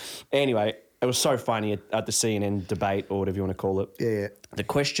mind. Anyway, it was so funny at the CNN debate or whatever you want to call it. Yeah. The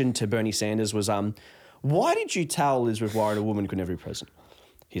question to Bernie Sanders was, why did you tell Elizabeth Warren a woman could never be president?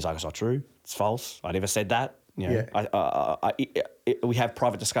 He's like, it's not true. It's false. I never said that. You know, we have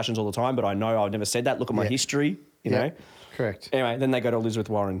private discussions all the time, but I know I've never said that. Look at my history, you know. Correct. Anyway, then they go to Elizabeth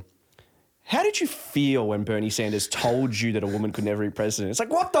Warren. How did you feel when Bernie Sanders told you that a woman could never be president? It's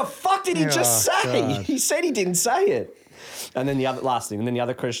like, what the fuck did he just say? God. He said he didn't say it. And then the other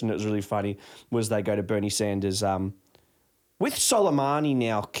question that was really funny was they go to Bernie Sanders, with Soleimani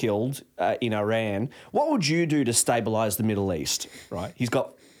now killed in Iran, what would you do to stabilise the Middle East? Right? He's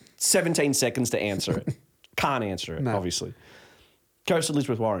got 17 seconds to answer it. Can't answer it, obviously. Goes to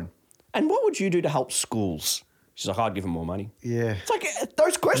Elizabeth Warren. And what would you do to help schools? She's like, I'd give them more money. Yeah. It's like,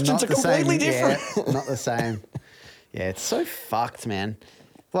 those questions are completely different. Yeah, not the same. Yeah, it's so fucked, man.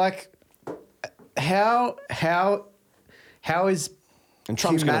 Like, how is and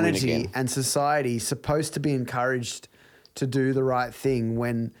Trump's gonna win humanity again. and society supposed to be encouraged to do the right thing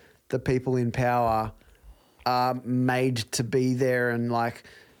when the people in power are made to be there and like...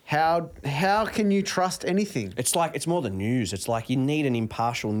 How can you trust anything? It's like, it's more than news. It's like you need an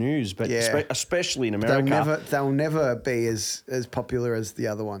impartial news, but especially in America. They'll never be as popular as the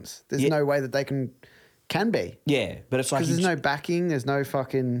other ones. There's no way that they can be. Yeah, but it's like... Because there's no backing, there's no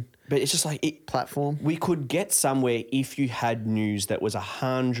fucking... But it's just like... platform. We could get somewhere if you had news that was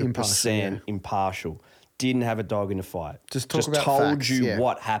 100% impartial, didn't have a dog in the fight. Just told facts, you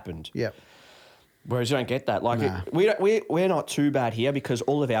what happened. Yep. Whereas you don't get that. Like we're not too bad here because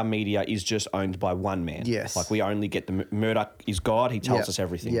all of our media is just owned by one man. Yes. Like we only get Murdoch is God. He tells us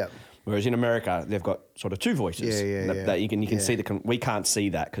everything. Yep. Whereas in America, they've got sort of two voices. That you can see. We can't see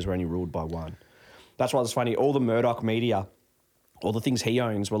that because we're only ruled by one. That's why it's funny. All the Murdoch media, all the things he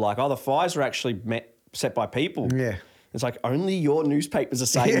owns were like, oh, the fires are actually set by people. Yeah. It's like only your newspapers are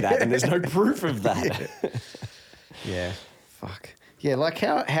saying that and there's no proof of that. Yeah. Fuck. Yeah, like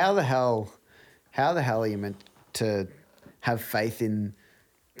how the hell are you meant to have faith in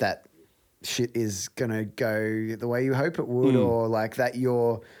that shit is going to go the way you hope it would or like that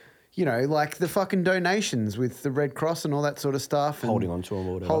you're, you know, like the fucking donations with the Red Cross and all that sort of stuff. Holding on to them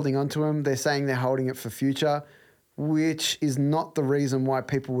or whatever. Holding on to them. They're saying they're holding it for future, which is not the reason why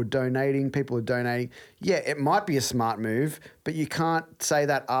people were donating. People are donating. Yeah, it might be a smart move, but you can't say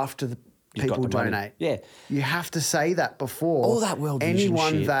that after the people donate. Money. Yeah. You have to say that before. All that World Vision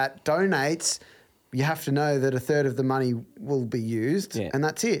anyone shit. that donates, you have to know that a third of the money will be used, and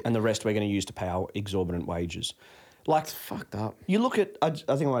that's it. And the rest we're going to use to pay our exorbitant wages. Like, it's fucked up. You look at, I think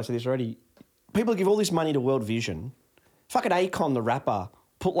I might have said this already, people give all this money to World Vision. Fucking Akon, the rapper,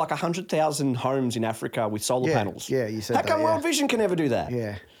 put like 100,000 homes in Africa with solar panels. Yeah, you said that. How come World Vision can never do that?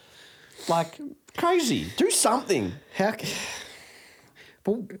 Yeah. Like, crazy. Do something.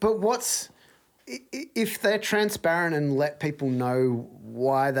 But what's... If they're transparent and let people know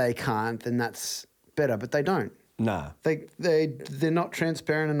why they can't, then that's better. But they don't. Nah. They're not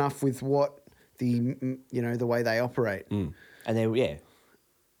transparent enough with what the way they operate. And they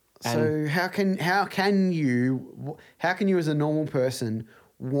So how can you as a normal person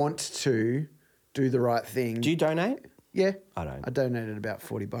want to do the right thing? Do you donate? Yeah, I don't. I donated about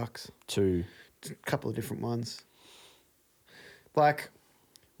 $40 to a couple of different ones. Like,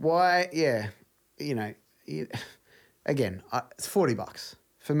 why? Yeah, again, it's $40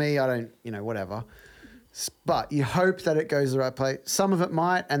 for me. I don't, whatever. But you hope that it goes the right place. Some of it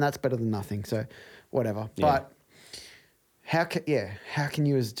might, and that's better than nothing. So, whatever. Yeah. But how can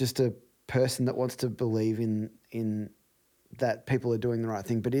you, as just a person that wants to believe in that people are doing the right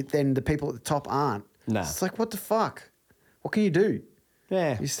thing, but then the people at the top aren't? Nah. It's like, what the fuck? What can you do?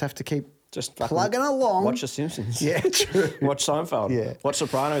 Yeah. You just have to keep Just fucking plugging along. Watch The Simpsons. Yeah, true. Watch Seinfeld. Yeah. Watch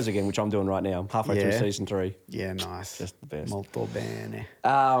Sopranos again, which I'm doing right now. I'm halfway through season 3. Yeah, nice. Just the best. Molto bene.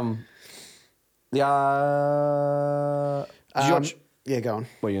 Did you watch? Yeah, go on.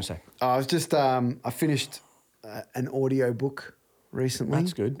 What are you going to say? I was just, I finished an audio book recently.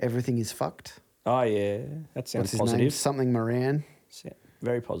 That's good. Everything is fucked. Oh, yeah. That sounds What's his positive. name? Something Moran.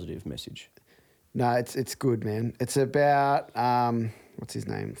 Very positive message. No, it's good, man. It's about, what's his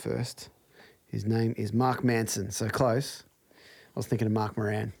name first? His name is Mark Manson. So close. I was thinking of Mark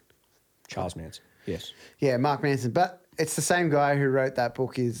Moran. Charles Manson. Yes. Yeah, Mark Manson. But it's the same guy who wrote that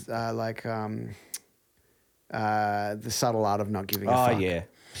book is The Subtle Art of Not Giving a Fuck. Oh, yeah.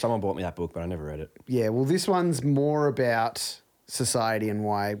 Someone bought me that book, but I never read it. Yeah, well, this one's more about society and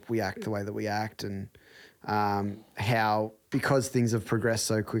why we act the way that we act, and how, because things have progressed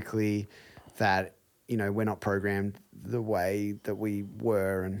so quickly that, you know, we're not programmed the way that we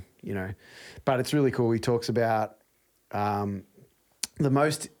were, and, you know, but it's really cool. He talks about the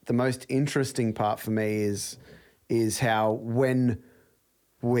most interesting part for me is how when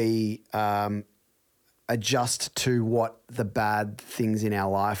we adjust to what the bad things in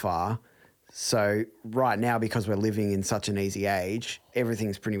our life are. So right now, because we're living in such an easy age,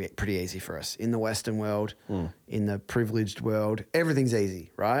 everything's pretty easy for us. In the Western world, in the privileged world, everything's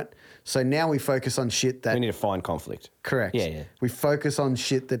easy, right? So now we focus on shit that... We need to find conflict. Correct. Yeah, yeah. We focus on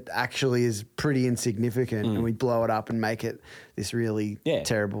shit that actually is pretty insignificant, and we blow it up and make it this really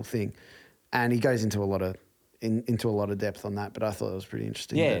terrible thing. And he goes into a lot of depth on that, but I thought it was pretty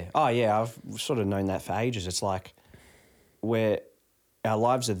interesting. Yeah. Oh, yeah. I've sort of known that for ages. It's like our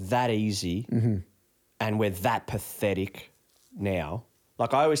lives are that easy and we're that pathetic now.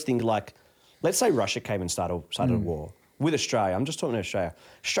 Like, I always think, like, let's say Russia came and started a war with Australia. I'm just talking to Australia.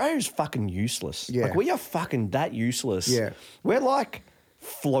 Australia is fucking useless. Yeah. Like, we are fucking that useless. Yeah. We're like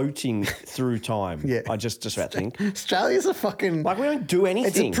floating through time. Yeah. I just about think. Australia's a fucking... Like, we don't do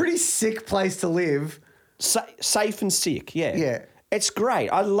anything. It's a pretty sick place to live. Safe and sick, yeah. Yeah. It's great.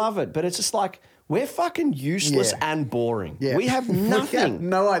 I love it. But it's just like, we're fucking useless and boring. Yeah. We have nothing. We have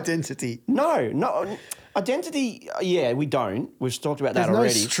no identity. No. Identity, we don't. We've talked about that There's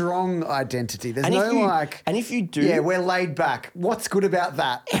already. no strong identity. There's And no and if you do... Yeah, we're laid back. What's good about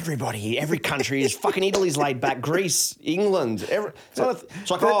that? Everybody, every country is fucking Italy's laid back. Greece, England. It's like,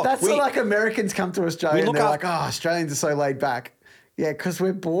 That's like Americans come to Australia and they're like, Australians are so laid back. Yeah, because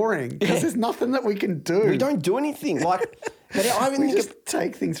we're boring. Because there's nothing that we can do. We don't do anything. Like, but I even we just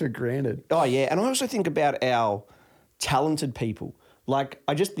take things for granted. Oh, yeah. And I also think about our talented people. Like,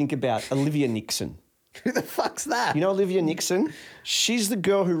 I just think about Olivia Nixon. Who the fuck's that? You know Olivia Nixon? She's the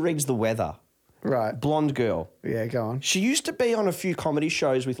girl who reads the weather. Right. Blonde girl. Yeah, go on. She used to be on a few comedy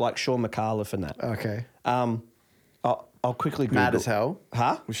shows with like Sean McAuliffe and that. Okay. I'll quickly Google. Mad as Hell?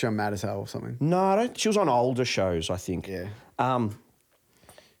 Huh? Was she on Mad as Hell or something? No, I don't. She was on older shows, I think. Yeah.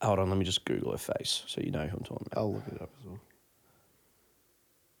 Hold on, let me just Google her face so you know who I'm talking about. I'll look it up as well.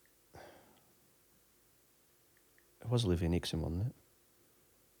 It was Olivia Nixon, wasn't it?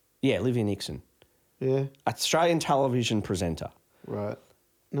 Yeah, Olivia Nixon. Yeah. Australian television presenter. Right.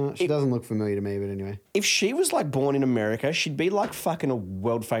 No, she doesn't look familiar to me, but anyway. If she was like born in America, she'd be like fucking a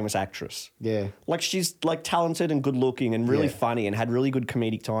world famous actress. Yeah. Like, she's like talented and good looking and really funny and had really good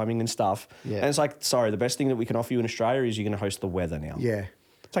comedic timing and stuff. Yeah. And it's like, sorry, the best thing that we can offer you in Australia is you're going to host the weather now. Yeah.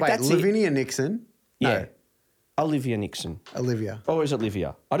 It's like, Wait, that's Lavinia Nixon? No. Yeah. Olivia Nixon. Olivia. Oh, is it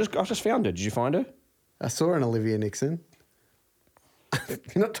Olivia? I just found her. Did you find her? I saw an Olivia Nixon.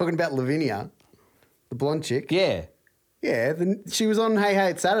 You're not talking about Lavinia, the blonde chick? Yeah. Yeah, she was on Hey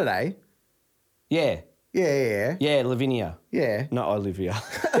Hey It's Saturday. Yeah. Yeah. Yeah, Lavinia. Yeah. Not Olivia.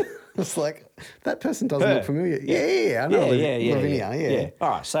 It's like, that person doesn't look familiar. Yeah. I know Lavinia. Yeah. All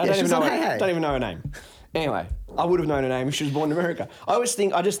right, so I Yeah, don't even know her name. Anyway, I would have known her name if she was born in America.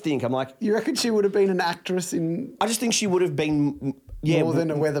 I'm like... You reckon she would have been an actress in... I just think she would have been... more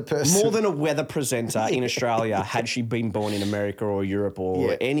than a weather person. More than a weather presenter in Australia had she been born in America or Europe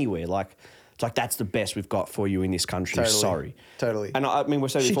or anywhere. Like, it's like, that's the best we've got for you in this country. Totally. Sorry. Totally. And I mean, we've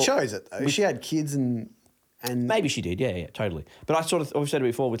said it she before. chose it, though. She had kids and... Maybe she did, yeah, totally. But we've said it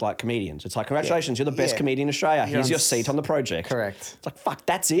before with like comedians. It's like, congratulations, you're the best comedian in Australia. Here's your seat on the project. Correct. It's like, fuck,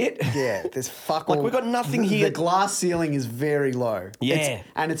 that's it? Yeah, there's fuck Like, all. we've got nothing here. The glass ceiling is very low. Yeah.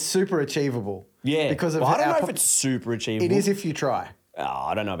 And it's super achievable. Yeah. Because of I don't know if it's super achievable. It is if you try. Oh,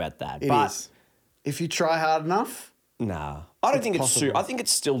 I don't know about that. It is. If you try hard enough. Nah. I don't think possible. I think it's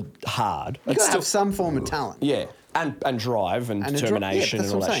still hard. You got to have some form of talent. Yeah. And drive and determination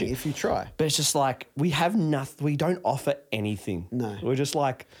that's and all what I'm that saying, shit. if you try. But it's just like, we have nothing. We don't offer anything. No. We're just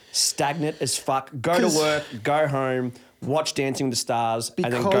like stagnant as fuck. Go to work, go home, watch Dancing with the Stars,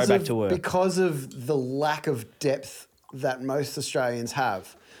 and then go back to work. Because of the lack of depth that most Australians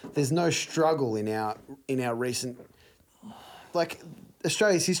have, there's no struggle in our recent... Like,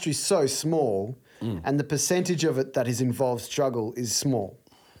 Australia's history is so small, and the percentage of it that is involved struggle is small,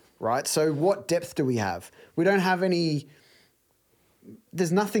 right? So what depth do we have? We don't have any...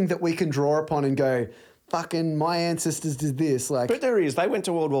 There's nothing that we can draw upon and go, fucking my ancestors did this. Like, but there is. They went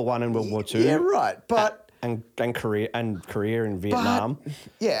to World War I and World War II. Yeah, right. But... And Korea and Vietnam.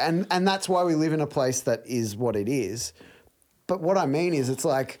 And that's why we live in a place that is what it is. But what I mean is it's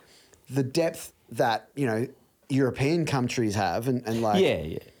like the depth that, you know, European countries have and like...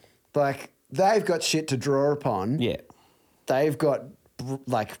 Yeah. Like, they've got shit to draw upon. Yeah. They've got,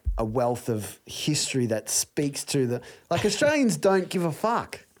 like, a wealth of history that speaks to the... Like, Australians don't give a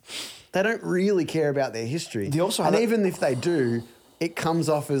fuck. They don't really care about their history. They also and even if they do, it comes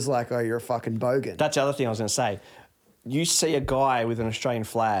off as like, oh, you're a fucking bogan. That's the other thing I was going to say. You see a guy with an Australian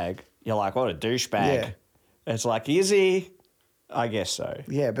flag, you're like, what a douchebag. Yeah. It's like, is he? I guess so.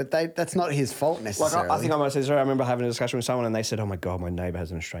 Yeah, but that's not his fault necessarily. Like, I think I might say, I remember having a discussion with someone and they said, oh my God, my neighbour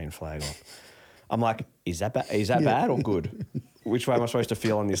has an Australian flag on. I'm like, is that bad or good? Which way am I supposed to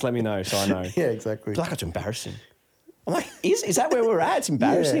feel on this? Let me know so I know. Yeah, exactly. I feel like it's embarrassing. I'm like, is that where we're at? It's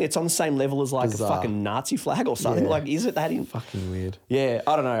embarrassing. Yeah. It's on the same level as like Bizarre. a fucking Nazi flag or something. Yeah. Like, is it that fucking weird? Yeah,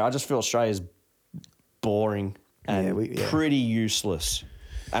 I don't know. I just feel Australia's boring and pretty useless.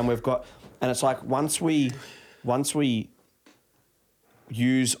 And it's like once we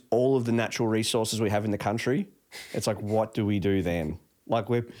use all of the natural resources we have in the country, it's like, what do we do then? Like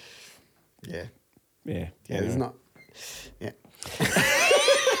Yeah. There's not. Yeah.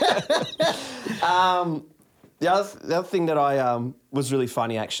 The other thing that I was really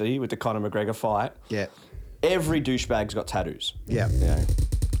funny actually with the Conor McGregor fight. Yeah. Every douchebag's got tattoos. Yeah.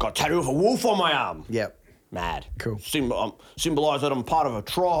 Got a tattoo of a wolf on my arm. Yeah. Mad. Cool. Symbolise that I'm part of a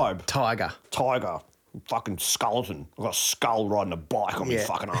tribe. Tiger. Fucking skeleton. I've got a skull riding a bike on my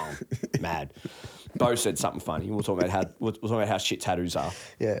fucking arm. Mad. Bo said something funny. We're talking about how shit tattoos are.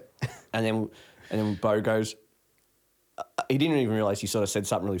 Yeah. And then Bo goes, he didn't even realise he sort of said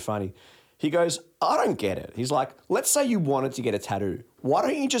something really funny. He goes, I don't get it. He's like, let's say you wanted to get a tattoo. Why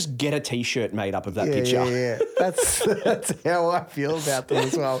don't you just get a T-shirt made up of that picture? Yeah. That's how I feel about them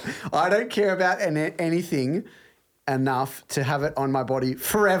as well. I don't care about anything enough to have it on my body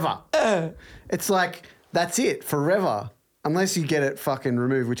forever. It's like, that's it, forever. Unless you get it fucking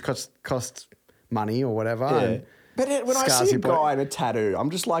removed, which costs money or whatever. Yeah. But when I see a guy in a tattoo, I'm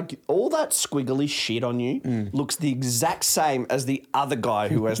just like, all that squiggly shit on you looks the exact same as the other guy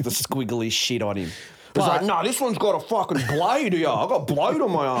who has the squiggly shit on him. It's like, no, this one's got a fucking blade here. I got a blade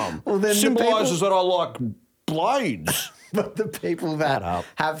on my arm. Well, then symbolises that I like blades. But the people that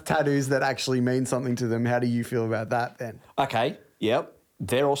have tattoos that actually mean something to them, how do you feel about that then? Okay, yep.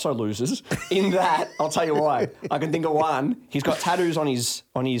 They're also losers. In that, I'll tell you why. I can think of one. He's got tattoos on his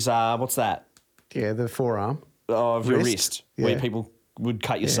what's that? Yeah, the forearm. Of your wrist, where people would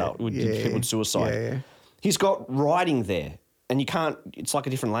cut yourself, would suicide. Yeah. He's got writing there, and you can't, it's like a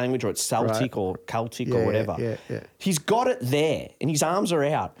different language, or it's Celtic or Celtic or whatever. Yeah. He's got it there, and his arms are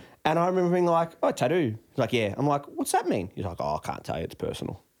out. And I remember being like, oh, tattoo. He's like, yeah. I'm like, what's that mean? He's like, oh, I can't tell you, it's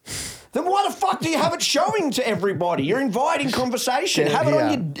personal. Then why the fuck do you have it showing to everybody? You're inviting conversation. Have it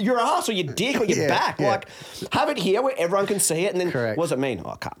on your ass or your dick or your back. Yeah. Like, have it here where everyone can see it, and then what does it mean? Oh,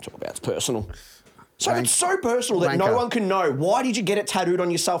 I can't talk about it, it's personal. So it's so personal that no one can know. Why did you get it tattooed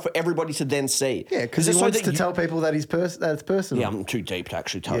on yourself for everybody to then see? Yeah, because he wants to tell people that that it's personal. Yeah, I'm too deep to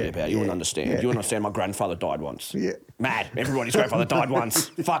actually tell you about it. You wouldn't understand. You wouldn't understand my grandfather died once. Yeah. Mad. Everybody's grandfather died once.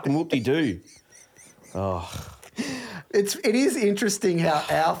 Fucking whoop-de-doo. Oh. It is interesting how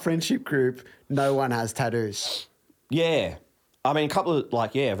our friendship group, no one has tattoos. Yeah. I mean, a couple of,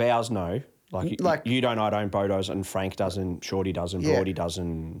 of ours, no. Like you don't, I don't, Bo doesn't, Frank doesn't, Shorty doesn't, Brody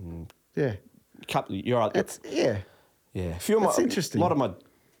doesn't. Yeah. You're right. Yeah. That's interesting. A lot of my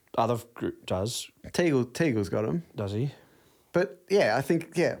other group does. Teagle's got them. Does he? But yeah, I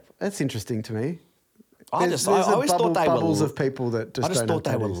think that's interesting to me. I always thought they were bubbles of people that just. I just thought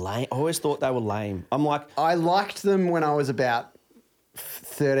they were lame. I always thought they were lame. I'm like, I liked them when I was about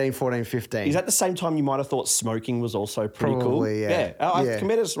 13, 14, 15. Is that the same time you might have thought smoking was also pretty cool? Probably, yeah. I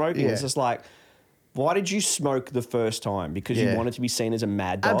committed smoking. It's just like, why did you smoke the first time? Because you wanted to be seen as a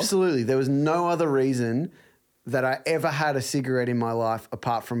mad dog? Absolutely. There was no other reason that I ever had a cigarette in my life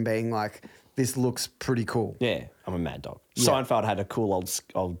apart from being like, this looks pretty cool. Yeah, I'm a mad dog. Yeah. Seinfeld had a cool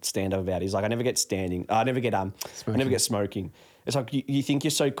old stand-up about it. He's like, I never get smoking. It's like, you think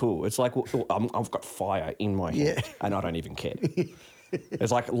you're so cool. It's like, I've got fire in my head and I don't even care.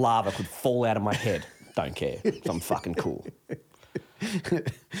 It's like lava could fall out of my head. Don't care. I'm fucking cool.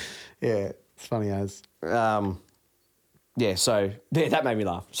 Yeah, it's funny as. Yeah, so that made me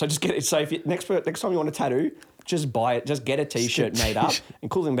laugh. So just get it. So if next time you want a tattoo, just buy it. Just get a T-shirt made up.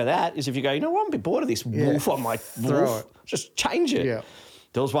 And cool thing about that is if you go, you know what, I'm a bit bored of this wolf on my wolf. Just change it. Yeah.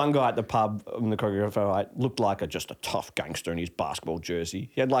 There was one guy at the pub in the choreographer, right, looked like just a tough gangster in his basketball jersey.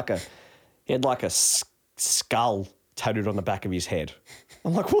 He had like a skull tattooed on the back of his head.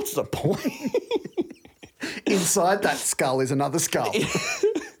 I'm like, what's the point? Inside that skull is another skull.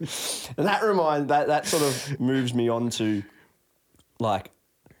 And that sort of moves me on to, like,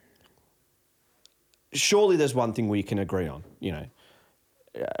 surely there's one thing we can agree on, you know,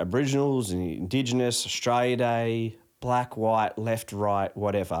 Aboriginals and Indigenous, Australia Day, black, white, left, right,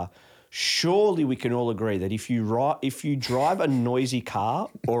 whatever. Surely we can all agree that if you drive a noisy car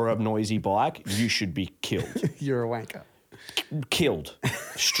or a noisy bike, you should be killed. You're a wanker. Killed.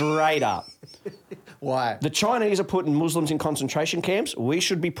 Straight up. Why? The Chinese are putting Muslims in concentration camps. We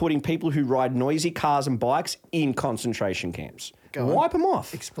should be putting people who ride noisy cars and bikes in concentration camps. Wipe them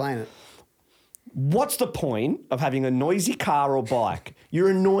off. Explain it. What's the point of having a noisy car or bike?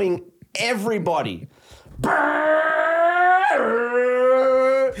 You're annoying everybody.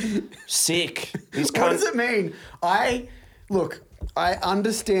 Sick. What does it mean? I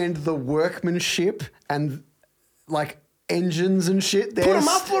understand the workmanship and like engines and shit. Put a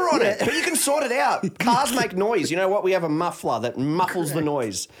muffler on it, but you can sort it out. Cars make noise. You know what? We have a muffler that muffles the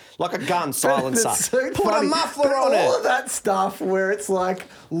noise, like a gun silencer. So Put a muffler on all it. All of that stuff where it's like,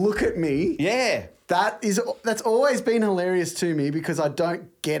 look at me. Yeah. That's always been hilarious to me because I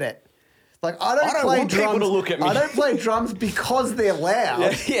don't get it. Like I don't play want drums. People to look at me. I don't play drums because they're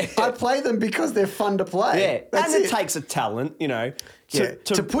loud. Yeah. I play them because they're fun to play. Yeah, and it takes a talent, you know,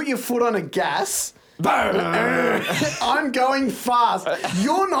 to put your foot on a gas. I'm going fast.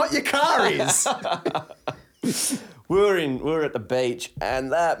 You're not. Your car is. We're at the beach,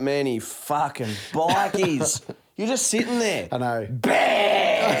 and that many fucking bikies. You're just sitting there. I know.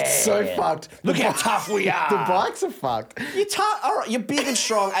 It's so fucked. Look how tough we are. The bikes are fucked. You're tough. All right, you're big and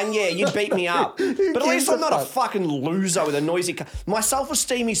strong, and yeah, you beat me up. But at least I'm not a fucking loser with a noisy car. My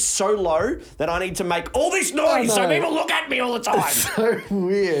self-esteem is so low that I need to make all this noise so people look at me all the time. It's so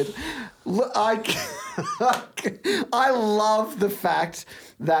weird. Look, I love the fact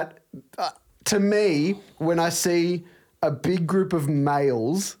that, to me, when I see a big group of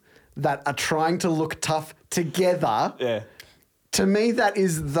males that are trying to look tough together, to me that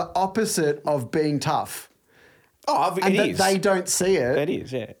is the opposite of being tough. Oh, it is. They don't see it. It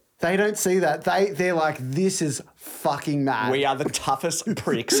is, yeah. They don't see that. They're like, this is fucking mad. We are the toughest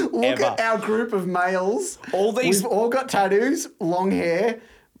pricks Look ever. at our group of males. We've all got tattoos, long hair,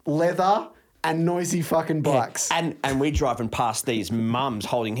 leather, and noisy fucking bikes. Yeah. And we're driving past these mums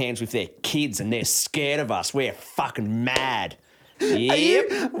holding hands with their kids and they're scared of us. We're fucking mad.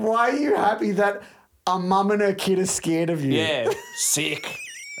 Yep. Why are you happy that a mum and her kid are scared of you? Yeah, sick.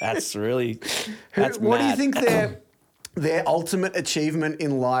 That's really, that's What mad. do you think their ultimate achievement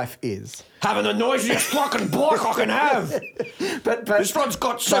in life is? Having the noisiest fucking bike I can have. But this one's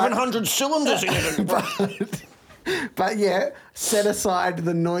got 700 cylinders in it. But yeah, set aside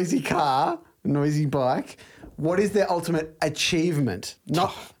the noisy car, noisy bike. What is their ultimate achievement?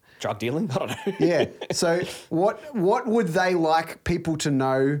 Not drug dealing? I don't know. Yeah. So what would they like people to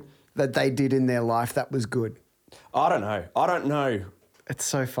know that they did in their life that was good? I don't know. It's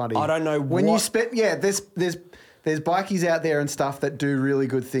so funny. I don't know when you spend. Yeah, there's bikies out there and stuff that do really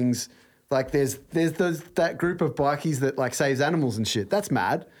good things. Like there's that group of bikies that like saves animals and shit. That's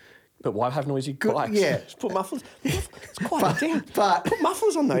mad. But why have noisy bikes? Yeah. Just put mufflers. It's quiet down. But put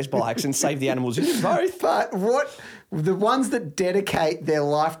mufflers on those bikes and save the animals. You do both. But the ones that dedicate their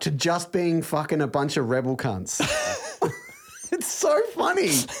life to just being fucking a bunch of rebel cunts. It's so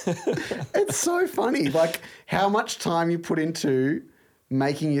funny. It's so funny. Like how much time you put into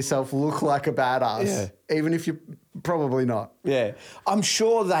making yourself look like a badass, even if you're probably not. Yeah. I'm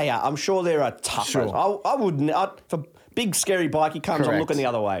sure they are. I'm sure there are tough. Sure. I wouldn't. For big, scary bikey cunts, I'm looking the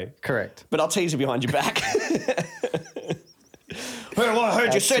other way. Correct. But I'll tease you behind your back. Well, I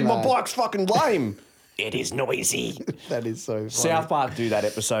heard you said my bike's fucking lame. It is noisy. That is so funny. South Park do that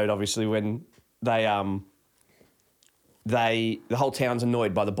episode, obviously, when the whole town's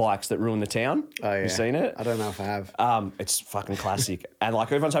annoyed by the bikes that ruin the town. Oh, yeah. Have you seen it? I don't know if I have. It's fucking classic. And like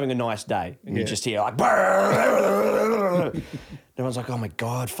everyone's having a nice day and you just hear like everyone's like, oh my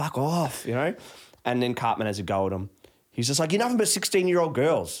God, fuck off, you know? And then Cartman has a go at him. He's just like, you're nothing but 16-year-old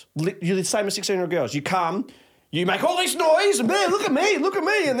girls. You're the same as 16-year-old girls. You come, you make all this noise and man, look at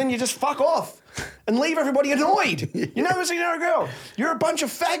me, and then you just fuck off and leave everybody annoyed. You're never a 16-year-old girl. You're a bunch of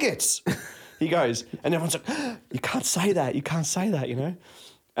faggots. He goes, and everyone's like, you can't say that, you know?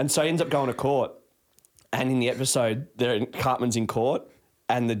 And so he ends up going to court. And in the episode, Cartman's in court,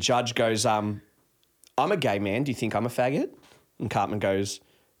 and the judge goes, I'm a gay man. Do you think I'm a faggot? And Cartman goes,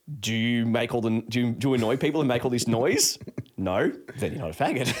 do you annoy people and make all this noise? No, then you're not a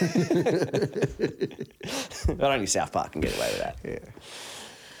faggot. But only South Park can get away with that.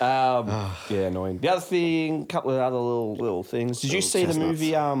 Yeah. Yeah, annoying. The other thing, a couple of other little things. Did you see the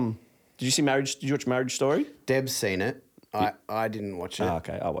movie? Did you see Marriage? Did you watch Marriage Story? Deb's seen it. I didn't watch it. Oh,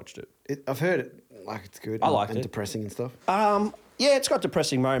 okay, I watched it. I've heard it. Like it's good. I liked it. Depressing and stuff. Yeah, it's got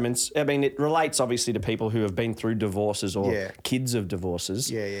depressing moments. I mean, it relates obviously to people who have been through divorces or kids of divorces.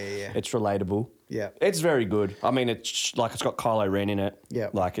 Yeah. It's relatable. Yeah. It's very good. I mean, it's got Kylo Ren in it. Yeah.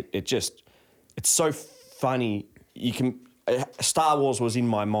 Like it's so funny. Star Wars was in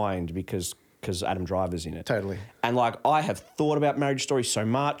my mind because Adam Driver's in it. Totally. And like I have thought about Marriage Story so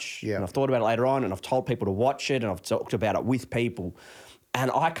much. Yeah. And I've thought about it later on, and I've told people to watch it, and I've talked about it with people. And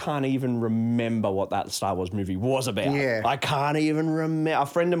I can't even remember what that Star Wars movie was about. Yeah. I can't even remember. A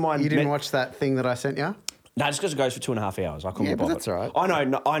friend of mine... You didn't watch that thing that I sent you? No, just because it goes for 2.5 hours. I couldn't be bothered. But that's all right.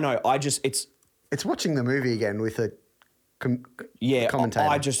 I know. It's watching the movie again with a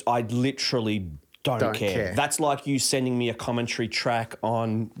commentator. I literally don't care. That's like you sending me a commentary track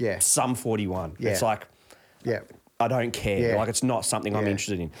on Sum 41. Yeah. It's like... Yeah. I don't care. Yeah. Like, it's not something I'm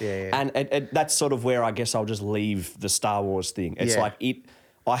interested in. Yeah. And that's sort of where I guess I'll just leave the Star Wars thing. It's like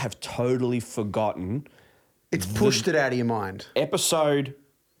I have totally forgotten. It's pushed it out of your mind. Episode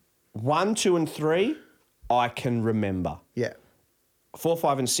 1, 2, and 3, I can remember. Yeah. 4,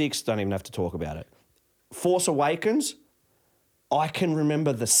 5, and 6, don't even have to talk about it. Force Awakens, I can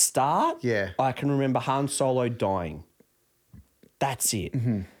remember the start. Yeah. I can remember Han Solo dying. That's it.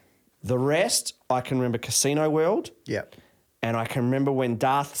 Mm-hmm. The rest, I can remember Casino World. Yep. And I can remember when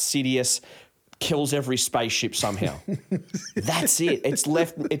Darth Sidious kills every spaceship somehow. That's it.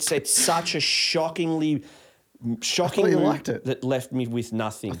 It's such a shocking movie that left me with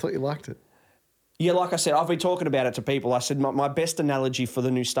nothing. I thought you liked it. Yeah, like I said, I've been talking about it to people. I said my best analogy for the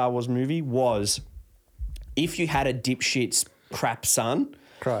new Star Wars movie was if you had a dipshit crap son.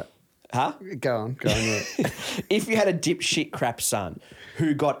 Right. Huh? Go on, yeah. If you had a dipshit crap son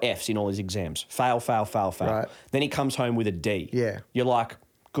who got Fs in all his exams, fail, Right. then he comes home with a D. Yeah. You're like,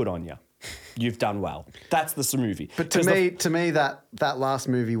 good on you. You've done well. That's the movie. But to me, that last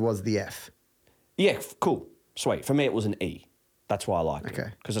movie was the F. Yeah, cool. Sweet. For me, it was an E. That's why I liked it. Okay.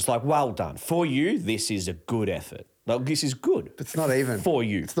 Because it's like, well done. For you, this is a good effort. Like, this is good. But it's not even. For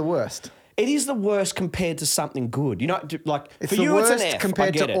you. It's the worst. It is the worst compared to something good. You know, like, it's for you, it's an F.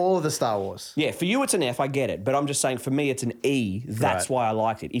 Compared to all of the Star Wars. Yeah, for you, it's an F. I get it. But I'm just saying, for me, it's an E. That's why I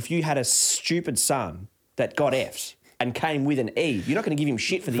liked it. If you had a stupid son that got Fs and came with an E, you're not going to give him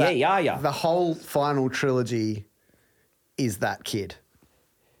shit for the E, are you? The whole final trilogy is that kid.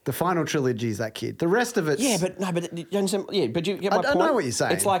 The final trilogy is that kid. The rest of it's... Yeah, but you understand, you get my point. I know what you're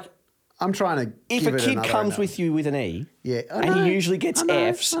saying. It's like... I'm trying to if give a it kid comes with you with an E and he usually gets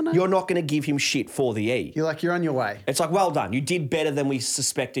Fs, you're not going to give him shit for the E. You're like, you're on your way. It's like, well done. You did better than we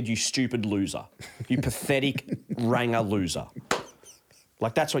suspected, you stupid loser. You pathetic ranger loser.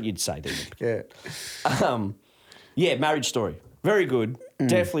 Like, that's what you'd say, David. Yeah. Yeah, Marriage Story. Very good.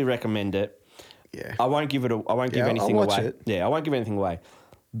 Definitely recommend it. Yeah. I won't give anything I'll away. watch it. Yeah, I won't give anything away.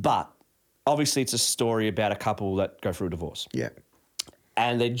 But obviously it's a story about a couple that go through a divorce. Yeah.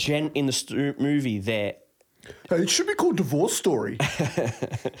 And in the movie, it should be called Divorce Story.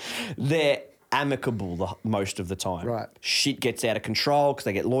 they're amicable most of the time. Right. Shit gets out of control because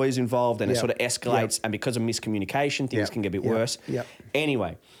they get lawyers involved and it sort of escalates. And because of miscommunication, things can get a bit worse. Yep.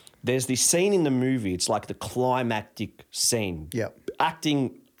 Anyway, there's this scene in the movie. It's like the climactic scene. Yep.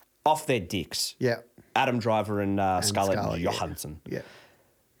 Acting off their dicks. Yeah. Adam Driver and Scarlett Johansson. Yeah.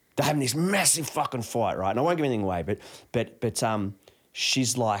 They're having this massive fucking fight, right? And I won't give anything away, but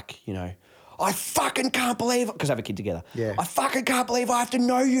she's like, you know, I fucking can't believe it, because they have a kid together. Yeah. I fucking can't believe I have to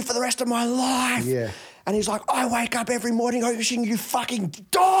know you for the rest of my life. Yeah. And he's like, I wake up every morning wishing you fucking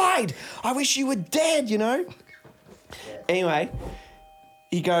died. I wish you were dead, you know? Yeah. Anyway,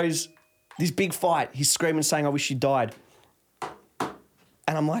 he goes, this big fight, he's screaming saying, I wish you died.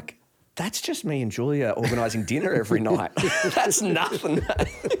 And I'm like, that's just me and Julia organising dinner every night. That's nothing.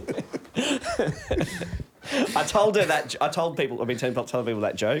 I told people, I've been telling people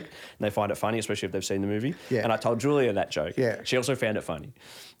that joke, and they find it funny, especially if they've seen the movie. Yeah. And I told Julia that joke. Yeah. She also found it funny.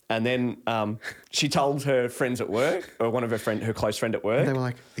 And then she told her friends at work, or one of her close friend at work. And they were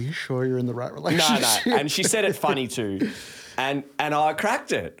like, are you sure you're in the right relationship? No. And she said it funny too. And I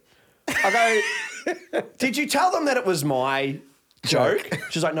cracked it. I go, did you tell them that it was my joke.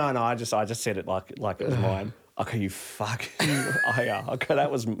 She's like, no, I just said it like it was mine. Okay, you fuck. Okay,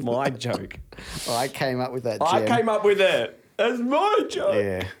 that was my joke. I came up with that, Jim. I came up with it. It's my joke.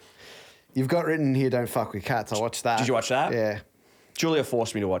 Yeah. You've got written here, don't fuck with cats. I watched that. Did you watch that? Yeah. Julia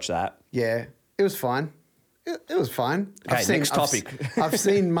forced me to watch that. Yeah. It was fine. It was fine. Okay, next topic. I've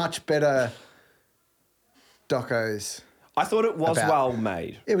seen much better docos. I thought it was well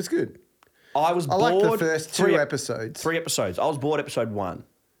made. It was good. I was bored. I liked the first two episodes. 3 episodes. I was bored episode 1.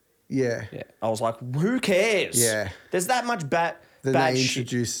 Yeah. Yeah. I was like, who cares? Yeah. There's that much bad Then bad they shit.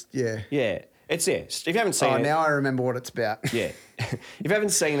 introduced, yeah. Yeah. It's there. If you haven't seen it. Now I remember what it's about. Yeah. If you haven't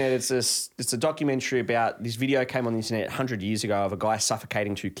seen it, it's a documentary about this video came on the internet 100 years ago of a guy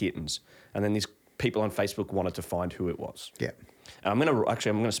suffocating 2 kittens. And then these people on Facebook wanted to find who it was. Yeah. And I'm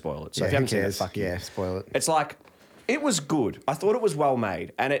gonna spoil it. So Yeah, if you haven't who seen it, cares? fuck you. Yeah, spoil it. It's like it was good. I thought it was well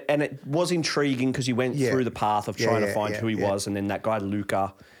made, and it was intriguing because he went through the path of trying to find who he was, and then that guy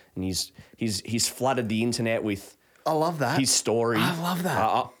Luca, and he's flooded the internet with. I love that. His story. I love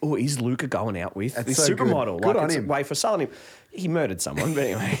that. Is Luca going out with That's this so supermodel? good on it's him. a way for selling him. He murdered someone, but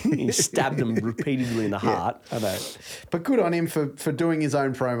anyway, he stabbed him repeatedly in the heart. I know. But good on him for doing his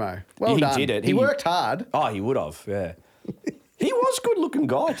own promo. Well done. He did it. He worked hard. Oh, he would have, yeah. He was a good-looking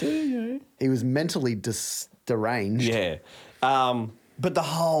guy too, you know. He was mentally deranged. Yeah. But the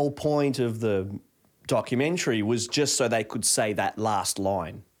whole point of the documentary was just so they could say that last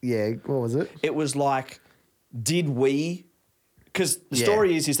line. Yeah, what was it? It was like, did we... Because the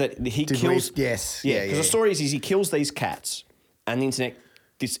story is that he kills... Yes. Yeah, because the story is he kills these cats and the internet,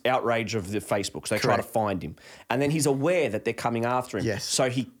 this outrage of the Facebook, so they try to find him. And then he's aware that they're coming after him. Yes.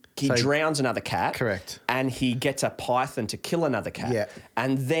 So he drowns another cat. Correct. And he gets a python to kill another cat. Yeah.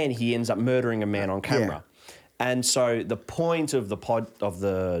 And then he ends up murdering a man on camera. And so the point of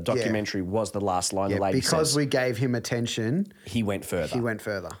the documentary was the last line. Yeah, the lady because says, we gave him attention, he went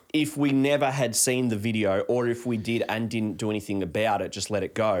further. If we never had seen the video, or if we did and didn't do anything about it, just let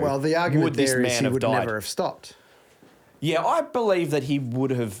it go. Well, the argument would this there is man he have would died? never have stopped. Yeah, I believe that he would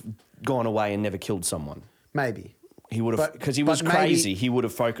have gone away and never killed someone. Maybe. He would have, because he was crazy. He would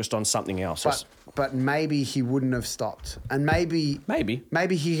have focused on something else. But maybe he wouldn't have stopped, and maybe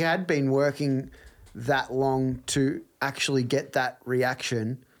he had been working that long to actually get that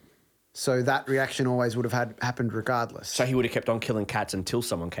reaction. So that reaction always would have happened regardless. So he would have kept on killing cats until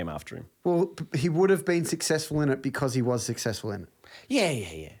someone came after him. Well, he would have been successful in it because he was successful in it.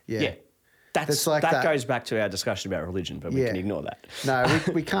 Yeah. That goes back to our discussion about religion, but we can ignore that. No,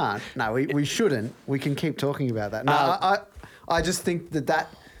 we can't. No, we shouldn't. We can keep talking about that. No, I just think that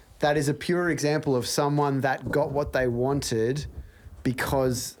is a pure example of someone that got what they wanted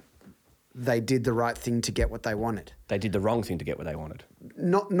because they did the right thing to get what they wanted. They did the wrong thing to get what they wanted.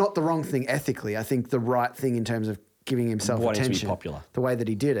 Not the wrong thing ethically. I think the right thing in terms of giving himself wanting attention. To be popular. The way that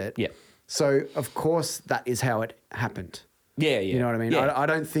he did it. Yeah. So, of course, that is how it happened. Yeah. You know what I mean? Yeah. I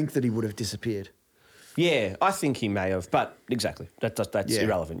don't think that he would have disappeared. Yeah, I think he may have, but exactly. That's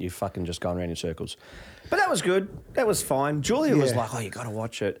irrelevant. You're fucking just going around in circles. But that was good. That was fine. Julia was like, oh, you got to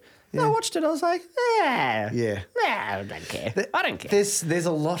watch it. Yeah. I watched it. I was like, nah, I don't care. I don't care. There's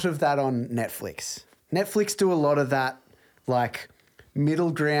a lot of that on Netflix. Netflix do a lot of that, like,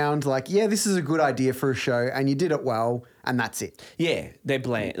 middle ground, like, yeah, this is a good idea for a show, and you did it well, and that's it. Yeah, they're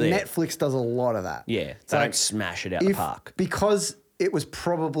bland. Netflix does a lot of that. Yeah, they don't smash it out the park. Because it was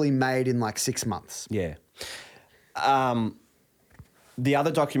probably made in like 6 months. Yeah. The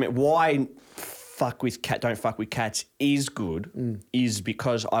other document, why Don't Fuck With Cats is good, is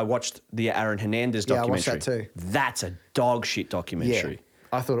because I watched the Aaron Hernandez documentary. I watched that too. That's a dog shit documentary.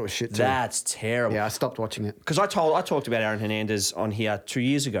 Yeah, I thought it was shit too. That's terrible. Yeah, I stopped watching it. Because I talked about Aaron Hernandez on here 2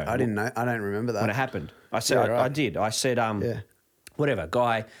 years ago. I didn't know. I don't remember that. When it happened. I said, I did. I said, whatever,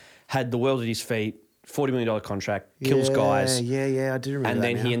 guy had the world at his feet, $40 million contract, kills guys. Yeah, I do remember and that.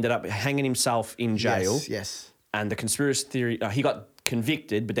 And then he ended up hanging himself in jail. Yes. And the conspiracy theory, he got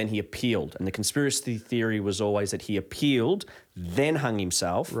convicted, but then he appealed. And the conspiracy theory was always that he appealed, then hung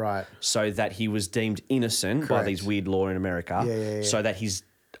himself. Right. So that he was deemed innocent by these weird law in America. Yeah. So that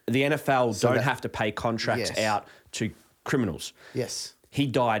the NFL don't have to pay contracts out to criminals. Yes. He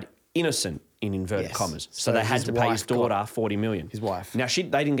died innocent in inverted commas. So they had to pay his daughter $40 million. His wife. Now, they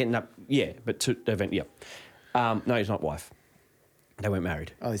didn't get enough. Yeah, but no, he's not wife. They weren't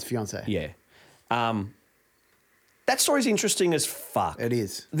married. Oh, his fiance. Yeah. That story's interesting as fuck. It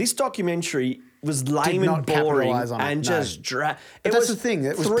is. This documentary was lame and boring and just But that's the thing.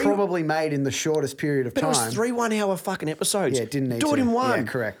 It was probably made in the shortest period of time. But it was 3 1-hour fucking episodes. Yeah, it didn't need to. Do it in one. Yeah,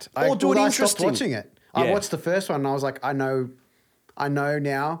 correct. Or do it interesting. I stopped watching it. I watched the first one and I was like, I know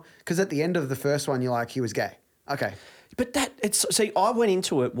now. Because at the end of the first one, you're like, he was gay. Okay. But see, I went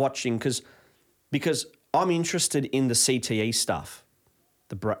into it watching because I'm interested in the CTE stuff.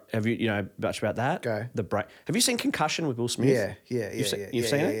 Have you know much about that? Go. Have you seen Concussion with Will Smith? Yeah. You've seen it?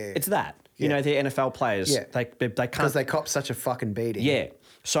 Yeah. It's that. You know, the NFL players. Yeah. They can't. Because they cop such a fucking beating. Yeah.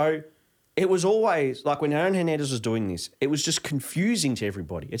 So it was always like when Aaron Hernandez was doing this, it was just confusing to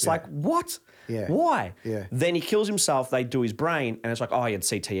everybody. It's like, what? Yeah. Why? Yeah. Then he kills himself. They do his brain, and it's like, oh, he had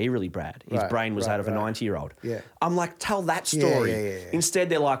CTE really bad. His brain was that of a 90-year-old. Yeah. I'm like, tell that story. Yeah. Instead,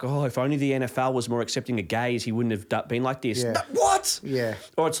 they're like, oh, if only the NFL was more accepting of gays, he wouldn't have been like this. Yeah. What? Yeah.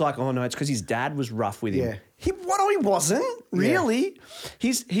 Or it's like, oh no, it's because his dad was rough with him. Yeah. He wasn't really.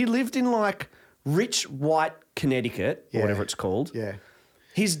 He lived in like rich white Connecticut or whatever it's called. Yeah.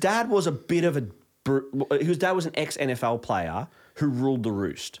 His dad was a bit of his dad was an ex-NFL player who ruled the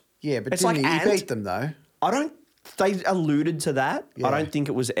roost. Yeah, but it's didn't like, he beat them though? They alluded to that. Yeah. I don't think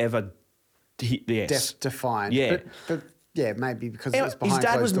it was ever, yes. Defined. Yeah. But yeah, maybe because it was behind his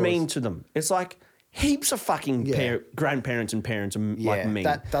dad closed was doors. mean to them. It's like heaps of fucking grandparents and parents are like mean.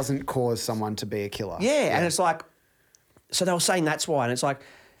 That doesn't cause someone to be a killer. Yeah, and it's like, so they were saying that's why, and it's like,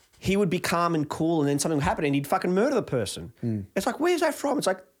 he would be calm and cool, and then something would happen, and he'd fucking murder the person. It's like, where's that from? It's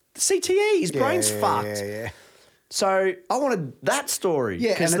like, CTE, his brain's fucked. Yeah. So I wanted that story.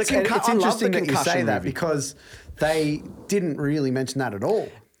 Yeah, and it's interesting that you say that because they didn't really mention that at all.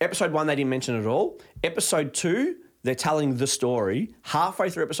 Episode 1, they didn't mention it at all. Episode 2, they're telling the story.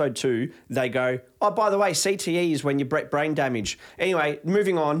 Halfway through episode 2, they go, oh, by the way, CTE is when you brain damage. Anyway,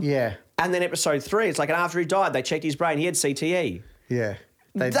 moving on. Yeah. And then episode 3, it's like, and after he died, they checked his brain. He had CTE. Yeah.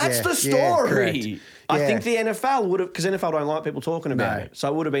 That's the story. I think the NFL would have, because NFL don't like people talking about it. So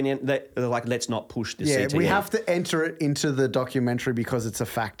it would have been, they're like, let's not push the CTE. Yeah, we have to enter it into the documentary because it's a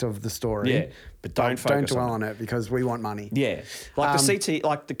fact of the story. Yeah, but don't dwell on it because we want money. Yeah, like the CTE,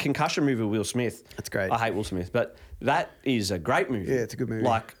 like the Concussion movie with Will Smith. That's great. I hate Will Smith, but that is a great movie. Yeah, it's a good movie.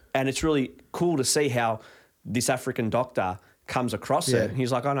 Like, and it's really cool to see how this African doctor comes across it. And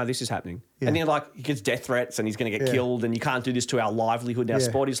he's like, oh no, this is happening. Yeah. And then like he gets death threats and he's going to get killed and you can't do this to our livelihood, our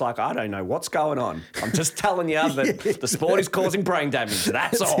sport. He's like, I don't know what's going on. I'm just telling you that the sport is causing brain damage.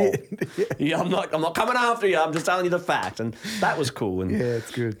 That's all. I'm not coming after you. I'm just telling you the fact. And that was cool. And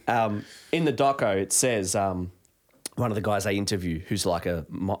it's good. In the doco, it says one of the guys they interview, who's like a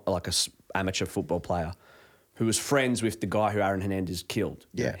amateur football player, who was friends with the guy who Aaron Hernandez killed.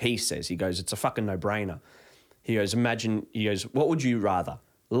 Yeah. He says, it's a fucking no-brainer. He goes, what would you rather?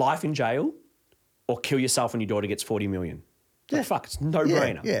 Life in jail or kill yourself when your daughter gets 40 million? Like, fuck, it's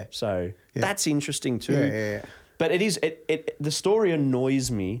no-brainer. Yeah. So that's interesting too. Yeah. But the story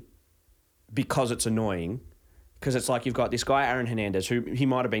annoys me because it's annoying. Because it's like you've got this guy, Aaron Hernandez, who he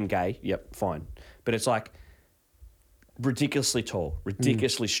might have been gay. Yep, fine. But it's like ridiculously tall,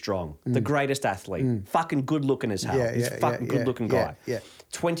 ridiculously strong, the greatest athlete, fucking good looking as hell. He's a fucking good looking guy.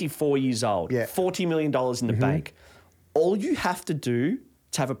 24 years old, $40 million in the bank. All you have to do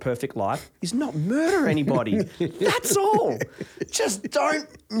to have a perfect life is not murder anybody. That's all. Just don't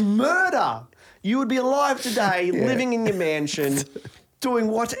murder. You would be alive today, living in your mansion, doing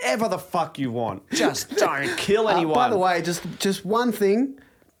whatever the fuck you want. Just don't kill anyone. By the way, just one thing,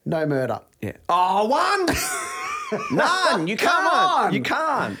 no murder. Yeah. Oh, one! None. You can't. You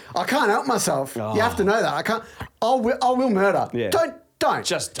can't. I can't help myself. Oh. You have to know that. I can't. I will murder. Yeah. Don't.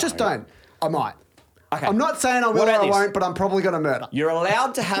 Just don't. I might. Okay. I'm not saying I will or I won't, but I'm probably going to murder. You're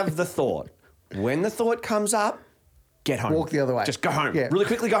allowed to have the thought. When the thought comes up, get home. Walk the other way. Just go home. Yeah. Really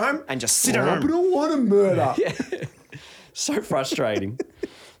quickly go home and just sit at home. But I don't want to murder. Yeah. So frustrating.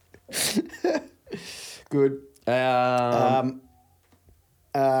 Good. And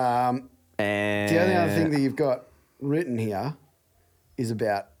the only other thing that you've got written here is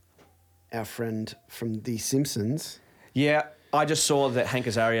about our friend from The Simpsons. Yeah, I just saw that Hank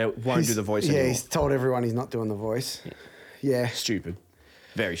Azaria won't do the voice anymore. Yeah, he's told everyone he's not doing the voice. Yeah. Stupid.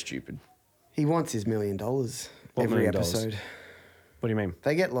 Very stupid. He wants his $1 million every episode. What do you mean?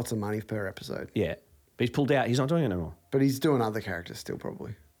 They get lots of money per episode. Yeah. But he's pulled out. He's not doing it anymore. But he's doing other characters still,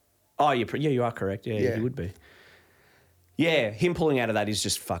 probably. Oh, you are correct. Yeah, he would be. Yeah, him pulling out of that is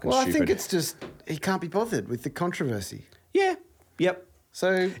just fucking stupid. Well, I think it's just he can't be bothered with the controversy. Yeah. Yep.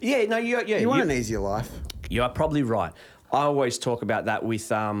 So yeah, no, you want an easier life. You are probably right. I always talk about that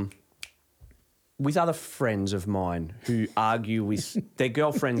with other friends of mine who argue with their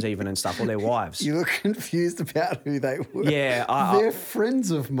girlfriends even and stuff, or their wives. You look confused about who they were. Yeah. They're friends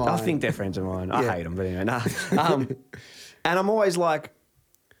of mine. I think they're friends of mine. I hate them, but anyway. Nah. And I'm always like,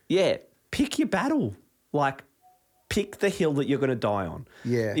 yeah, pick your battle. Like, pick the hill that you're going to die on.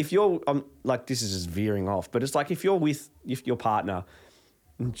 Yeah. If you're, like, this is just veering off, but it's like if you're with your partner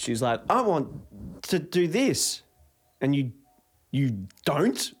and she's like, I want to do this. and you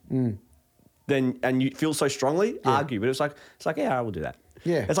don't, then and you feel so strongly, argue. But it's like yeah, I will do that.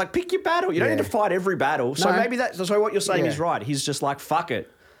 Yeah. It's like pick your battle. You don't need to fight every battle. So maybe so what you're saying is right. He's just like fuck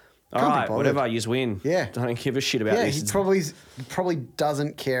it. All right, whatever, you just win. Yeah. Don't give a shit about this. Yeah, he probably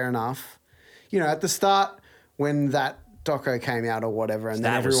doesn't care enough. You know, at the start when that doco came out or whatever, and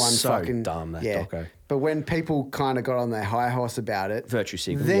then everyone was so fucking dumb, that doco. But when people kind of got on their high horse about it, virtue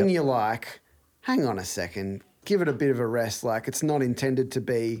signaling, then you're like, hang on a second, give it a bit of a rest. Like it's not intended to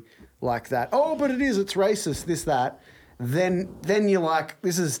be like that. Oh, but it is. It's racist. This that. Then you're like,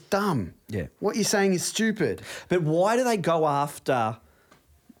 this is dumb. Yeah. What you're saying is stupid. But why do they go after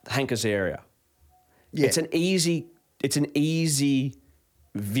Hank Azaria? Yeah. It's an easy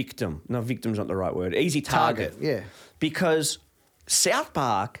victim. No, victim's not the right word. Easy target. Yeah. Because South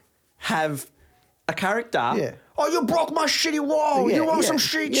Park have a character. Yeah. Oh, you broke my shitty wall. Yeah, you want yeah, some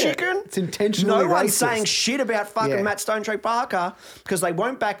shit yeah. chicken? It's intentionally No one's racist. saying shit about fucking Matt Stone Tree Parker because they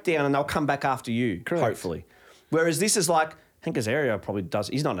won't back down and they'll come back after you, Correct. hopefully. Whereas this is like, Hank Azaria probably does.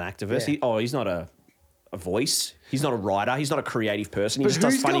 He's not an activist. Yeah. He's not a voice. He's not a writer. He's not a creative person. He But just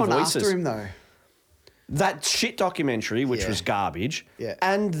does who's funny going voices. after him though? That shit documentary, which Yeah. was garbage. Yeah.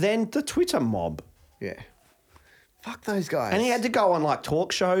 And then the Twitter mob. Yeah. Fuck those guys. And he had to go on like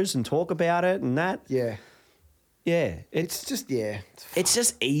talk shows and talk about it and that. Yeah. Yeah. It's just, It's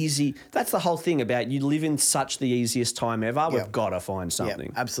just easy. That's the whole thing about you live in such the easiest time ever. Yep. We've got to find something.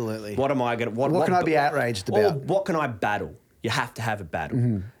 Yep, absolutely. What am I going to... What can I be outraged or about? what can I battle? You have to have a battle.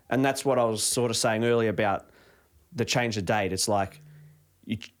 Mm-hmm. And that's what I was sort of saying earlier about the change of date. It's like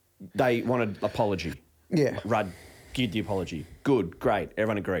they want an apology. Yeah. Rudd, give the apology. Good, great.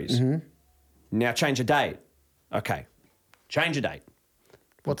 Everyone agrees. Mm-hmm. Now change a date. Okay. Change a date.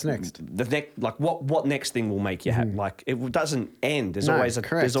 What's next? What next thing will make you happy? Like it doesn't end. There's Mm-hmm.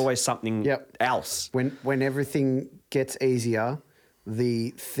 No, there's always something else. When everything gets easier,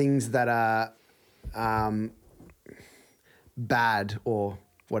 the things that are bad or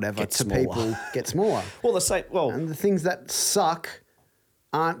whatever Get to smaller. people get smaller. Well, the same. Well, And the things that suck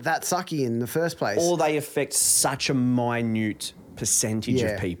aren't that sucky in the first place. or they affect such a minute percentage Yeah,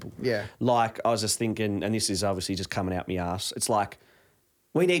 of people. yeah. Like I was just thinking, and this is obviously just coming out my ass. It's like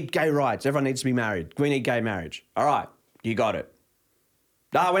we need gay rights. Everyone needs to be married. We need gay marriage. All right, you got it.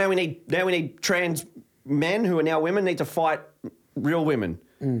 Now we need trans men who are now women need to fight real women.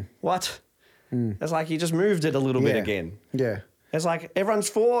 What? It's like you just moved it a little bit again. Yeah. It's like everyone's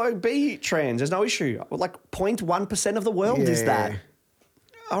for be trans. There's no issue. Like 0.1% of the world is that. Yeah.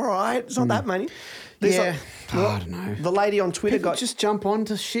 All right, it's not that many. There's Yeah. like- I don't know. The lady on Twitter People got just jump on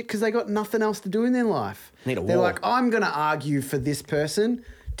to shit because they got nothing else to do in their life. Need a They're war. like, I'm going to argue for this person.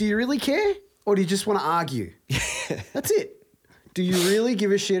 Do you really care? Or do you just want to argue? That's it. Do you really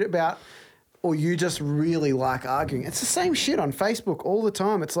give a shit about, or you just really like arguing? It's the same shit on Facebook all the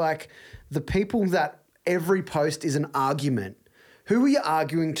time. It's like the people that every post is an argument. Who are you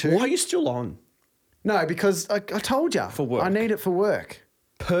arguing to? Why are you still on? No, because I told you. For work. I need it for work.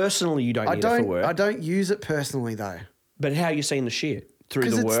 Personally, you don't need it for work. I don't use it personally though. But how are you seeing the shit? Through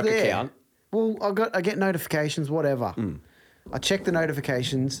 'Cause the it's work there. account? Well, I get notifications, whatever. I check the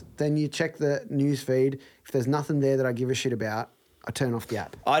notifications, then you check the news feed. If there's nothing there that I give a shit about, I turn off the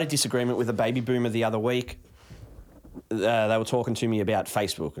app. I had a disagreement with a baby boomer the other week. They were talking to me about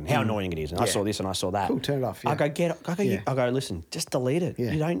Facebook and how annoying it is. And I Yeah. saw this and I saw that. Cool, turn it off, yeah. I go, listen, just delete it.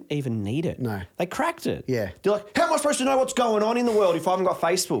 Yeah. You don't even need it. No. They cracked it. Yeah. They're like, how am I supposed to know what's going on in the world if I haven't got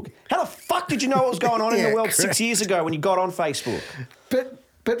Facebook? How the fuck did you know what was going on in Yeah, the world correct. 6 years ago when you got on Facebook?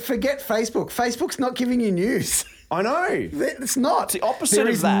 But forget Facebook. Facebook's not giving you news. I know. It's not. It's the opposite There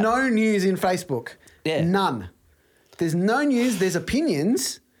of is that. no news in Facebook. Yeah. None. There's no news. There's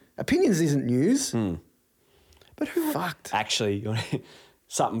opinions. Opinions isn't news. But who Fucked. Actually,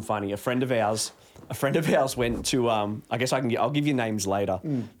 something funny. A friend of ours went to. I guess I'll give you names later.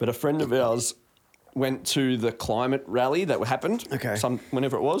 But a friend of ours went to the climate rally that happened. Okay.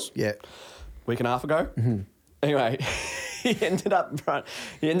 Whenever it was. Yeah. Week and a half ago. Anyway, he ended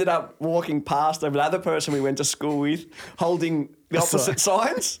up walking past the other person we went to school with, holding the opposite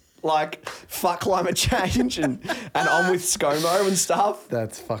signs. Like, fuck climate change and I'm with ScoMo and stuff.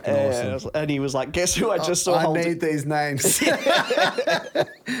 That's fucking awesome. And he was like, guess who I just saw I holding... need these names.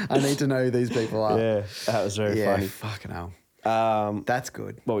 I need to know who these people are. Yeah, that was very Yeah, funny. fucking hell. That's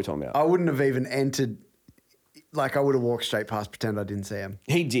good. What are we talking about? I wouldn't have even entered. Like, I would have walked straight past, pretend I didn't see him.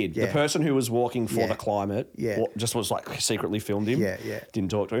 He did. Yeah. The person who was walking for Yeah. the climate Yeah. just was like secretly filmed him. Yeah, yeah.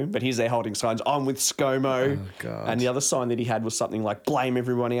 Didn't talk to him. But he's there holding signs. I'm with ScoMo. Oh, God. And the other sign that he had was something like blame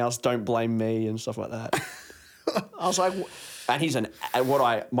everyone else, don't blame me and stuff like that. I was like, And he's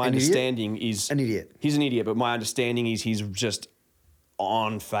my understanding is an idiot. He's an idiot, but my understanding is he's just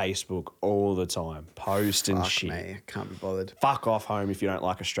on Facebook all the time, posting shit. Me, I can't be bothered. Fuck off home if you don't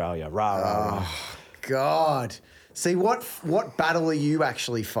like Australia. Rah rah rah. God. See, what battle are you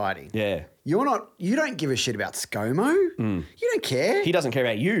actually fighting? Yeah. You don't give a shit about ScoMo. You don't care. He doesn't care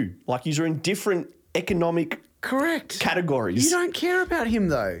about you. Like, you're in different economic categories. You don't care about him,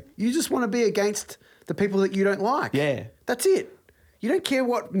 though. You just want to be against the people that you don't like. Yeah. That's it. You don't care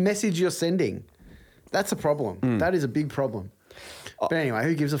what message you're sending. That's a problem. That is a big problem. But anyway,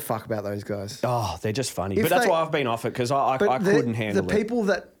 who gives a fuck about those guys? Oh, they're just funny. But that's why I've been off it, because I couldn't handle it. The people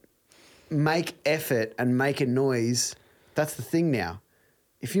that make effort and make a noise, that's the thing now.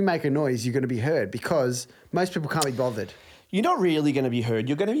 If you make a noise, you're going to be heard, because most people can't be bothered. You're not really going to be heard.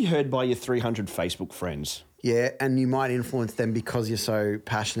 You're going to be heard by your 300 Facebook friends. Yeah, and you might influence them because you're so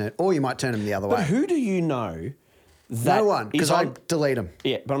passionate, or you might turn them the other way. But who do you know that no one, because I delete them.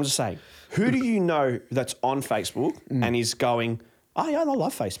 Yeah, but I'm just saying, who do you know that's on Facebook and is going, oh yeah, I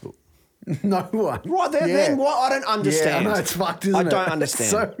love Facebook? No one. Right there, then what? I don't understand. Yeah, I know, it's fucked, isn't it? I don't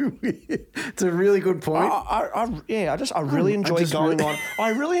understand. It's so weird. It's a really good point. I really enjoy going on. I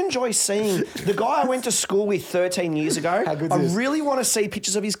really enjoy seeing the guy I went to school with 13 years ago. How good's this? I really want to see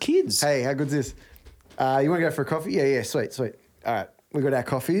pictures of his kids. Hey, how good's this? You want to go for a coffee? Yeah, sweet. All right, we got our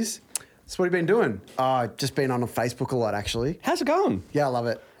coffees. So what have you been doing? Just been on Facebook a lot, actually. How's it going? Yeah, I love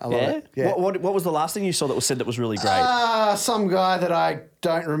it. I love it. Yeah. What was the last thing you saw that was said that was really great? Some guy that I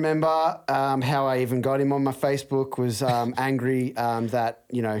don't remember how I even got him on my Facebook was angry that,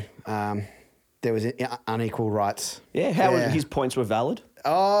 there was unequal rights. Yeah, how his points were valid?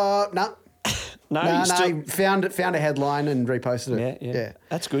 No. No, he found a headline and reposted it. Yeah.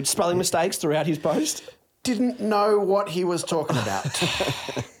 That's good. Spelling mistakes throughout his post? Didn't know what he was talking about.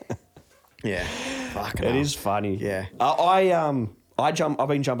 Yeah. Fucking hell. It is funny. Yeah. I've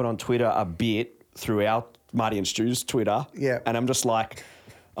been jumping on Twitter a bit throughout Marty and Stu's Twitter. Yeah. And I'm just like,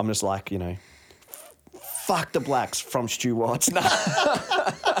 fuck the blacks from Stu Watts. No.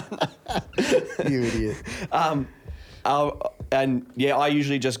 You idiot. I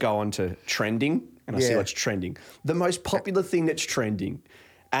usually just go on to trending and I see what's trending. The most popular thing that's trending,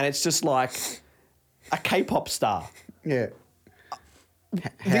 and it's just like a K-pop star. Yeah.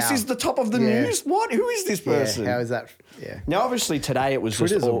 This is the top of the news? What? Who is this person? How is that? Yeah. Now, obviously, today it was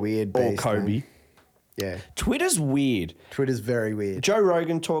Twitter's just all, a weird all beast, Kobe. man. Yeah. Twitter's weird. Twitter's very weird. Joe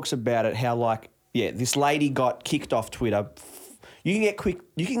Rogan talks about it, how this lady got kicked off Twitter. You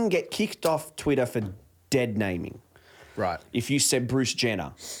can get kicked off Twitter for dead naming. Right. If you said Bruce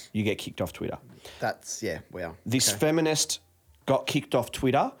Jenner, you get kicked off Twitter. Wow. This feminist got kicked off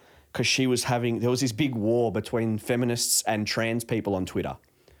Twitter because there was this big war between feminists and trans people on Twitter.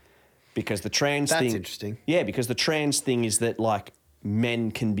 Because the trans thing... That's interesting. Yeah, because the trans thing is that,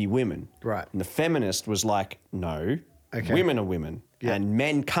 men can be women. Right. And the feminist was like, no, women are women. Yep. And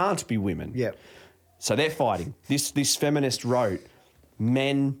men can't be women. Yep. So they're fighting. This feminist wrote,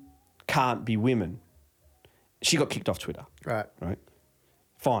 men can't be women. She got kicked off Twitter. Right.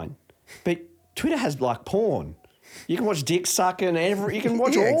 Fine. But Twitter has, porn. You can watch dick sucking, you can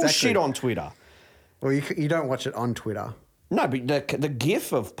watch all shit on Twitter. Well, you don't watch it on Twitter. No, but the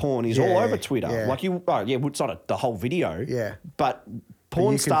GIF of porn is all over Twitter. Yeah. It's not the whole video. Yeah. But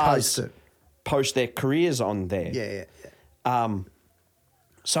porn stars post their careers on there. Yeah.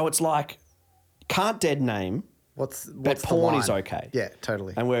 So it's can't dead name. But porn is okay. Yeah,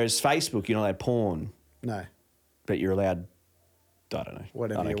 totally. And whereas Facebook, you're not allowed porn. No. But you're allowed, I don't know.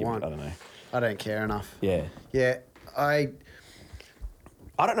 Whatever you want. I don't know. I don't care enough. Yeah. Yeah. I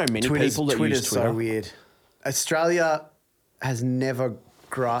don't know many people that use Twitter. Twitter's so weird. Australia has never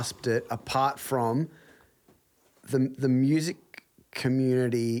grasped it apart from the music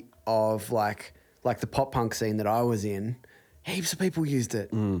community of the pop punk scene that I was in. Heaps of people used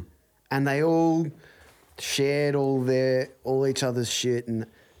it. And they all shared all each other's shit and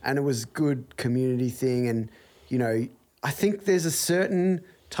it was good community thing. And, I think there's a certain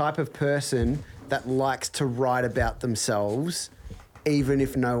type of person that likes to write about themselves even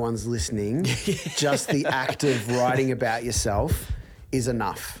if no one's listening. Just the act of writing about yourself is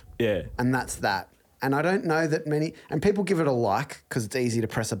enough. Yeah. And that's that. And I don't know that many... And people give it a like because it's easy to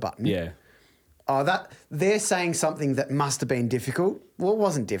press a button. Yeah. They're saying something that must have been difficult. Well, it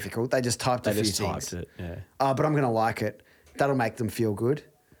wasn't difficult. They just typed a few things. They just typed it, yeah. But I'm going to like it. That'll make them feel good.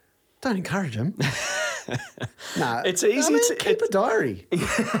 Don't encourage them. No. It's easy to... Keep a diary.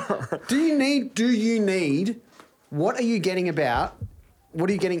 Do you need... What are you getting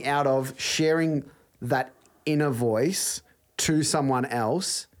out of sharing that inner voice to someone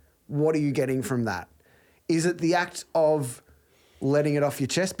else? What are you getting from that? Is it the act of letting it off your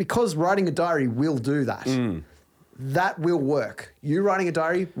chest, because writing a diary will do that. That will work. You writing a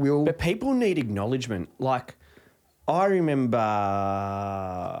diary will. But people need acknowledgement. Like, I remember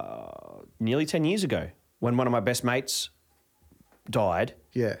nearly 10 years ago when one of my best mates died.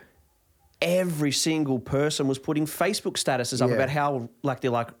 Yeah. Every single person was putting Facebook statuses up Yeah. about how, like,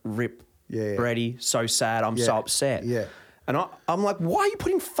 they're like, rip, Yeah. Brady, so sad, I'm so upset. Yeah. And I'm like, why are you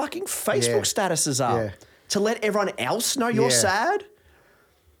putting fucking Facebook statuses up? Yeah. To let everyone else know you're sad?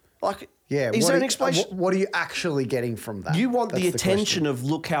 Like, Yeah. is there an explanation? What are you actually getting from that? You want That's the question. attention of,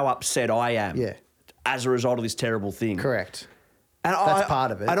 look how upset I am. Yeah. As a result of this terrible thing. Correct. And That's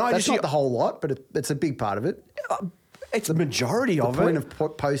part of it. And That's not the whole lot, but it's a big part of it. It's the majority The of point it.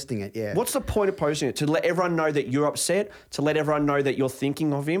 of posting it, yeah. What's the point of posting it? To let everyone know that you're upset? To let everyone know that you're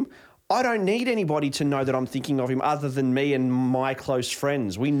thinking of him? I don't need anybody to know that I'm thinking of him other than me and my close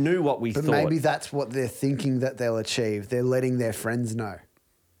friends. We knew what we But thought. maybe that's what they're thinking that they'll achieve. They're letting their friends know.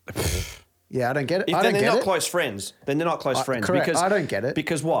 Yeah, I don't get it. If I then don't they're get not it. close friends. Then they're not close friends. correct. Because I don't get it.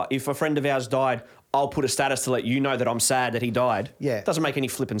 Because what? If a friend of ours died, I'll put a status to let you know that I'm sad that he died. Yeah. Doesn't make any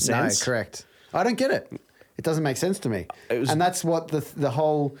flipping sense. No, correct. I don't get it. It doesn't make sense to me. It was- And that's what the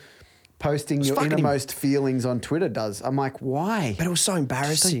whole posting your fucking innermost feelings on Twitter does. I'm like, why? But it was so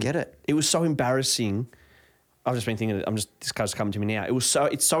embarrassing. get it. It was so embarrassing. I've just been thinking. This card's coming to me now.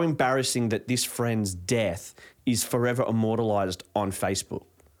 It's so embarrassing that this friend's death is forever immortalized on Facebook.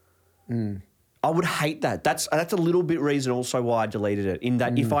 I would hate that. That's a little bit reason also why I deleted it. In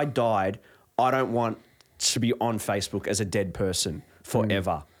that, if I died, I don't want to be on Facebook as a dead person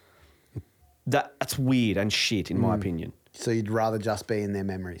forever. That's weird and shit, in my opinion. So you'd rather just be in their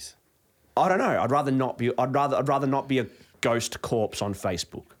memories. I don't know. I'd rather not be. I'd rather not be a ghost corpse on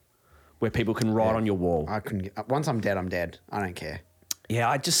Facebook, where people can write on your wall. I couldn't. Once I'm dead, I'm dead. I don't care. Yeah,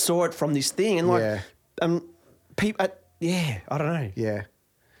 I just saw it from this thing, and like, people. Yeah, I don't know. Yeah.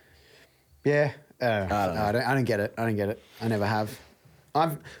 Yeah. I don't get it. I don't get it. I never have.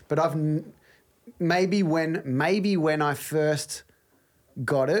 Maybe when I first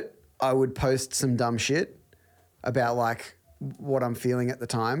got it, I would post some dumb shit about like what I'm feeling at the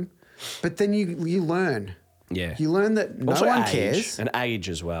time. But then you learn. Yeah. You learn that no Also one age, cares. and age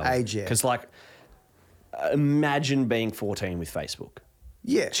as well. Age, yeah. Because like, imagine being 14 with Facebook.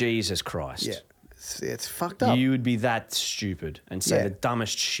 Yeah. Jesus Christ. Yeah. It's fucked up. You would be that stupid and say Yeah. the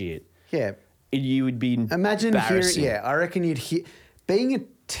dumbest shit. Yeah. You would be Imagine hearing, embarrassing. I reckon you'd hear, being a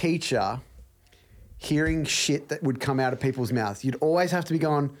teacher, hearing shit that would come out of people's mouths, you'd always have to be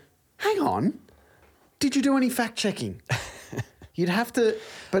going, hang on, did you do any fact checking? You'd have to,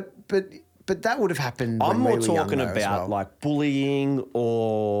 but that would have happened. I'm when we more were talking younger as about well. like bullying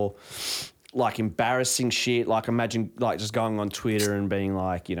or like embarrassing shit. Like imagine like just going on Twitter and being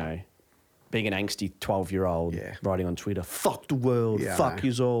like, you know, being an angsty 12-year-old Yeah. writing on Twitter, fuck the world, Yeah, I fuck know.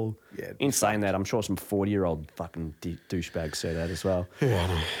 yous all. Yeah, it'd be In saying that, I'm sure some 40-year-old fucking douchebags say that as well.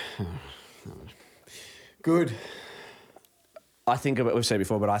 Good. I think about, we've said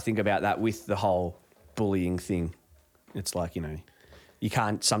before, but I think about that with the whole bullying thing. It's like, you know,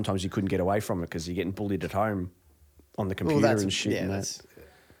 sometimes you couldn't get away from it because you're getting bullied at home on the computer and shit. Yeah, and that's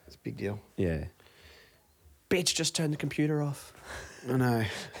a big deal. yeah. Bitch, just turn the computer off. I know.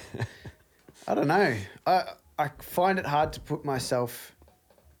 I don't know. I find it hard to put myself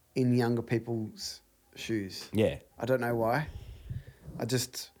in younger people's shoes. Yeah. I don't know why.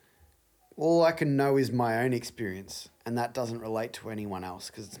 All I can know is my own experience, and that doesn't relate to anyone else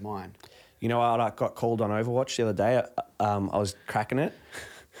because it's mine. You know, I got called on Overwatch the other day. I was cracking it,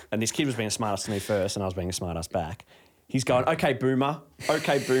 and this kid was being a smartass to me first, and I was being a smartass back. He's going, okay, boomer.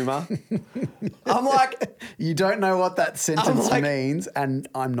 Okay, boomer. I'm like... You don't know what that sentence like- means, and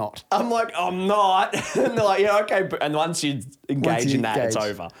I'm not. I'm like, I'm not. And they're like, yeah, okay. And once you engage in that, it's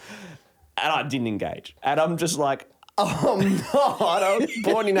engage. over. And I didn't engage. And I'm just like, oh, I'm not. I was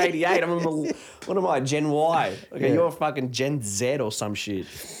born in 88. What am I, Gen Y? Okay, Yeah. you're fucking Gen Z or some shit.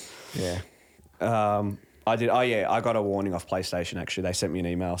 Yeah. I did. Oh, yeah, I got a warning off PlayStation, actually. They sent me an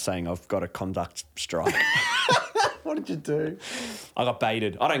email saying I've got to conduct strike. What did you do? I got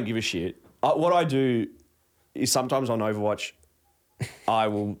baited. I don't give a shit. What I do is sometimes on Overwatch, I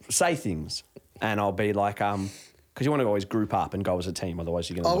will say things and I'll be like, because you want to always group up and go as a team, otherwise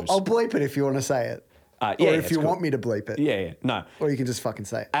you're going to lose. I'll bleep it if you want to say it. Yeah, or if it's you cool. want me to bleep it. Yeah, no. Or you can just fucking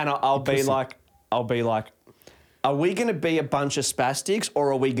say it. And I'll be like, are we going to be a bunch of spastics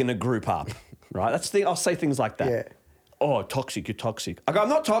or are we going to group up? Right? That's the thing. I'll say things like that. Yeah. Oh, toxic, you're toxic. I go, I'm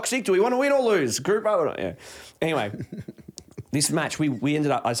not toxic. Do we want to win or lose? Group up or not? Yeah. Anyway, this match, we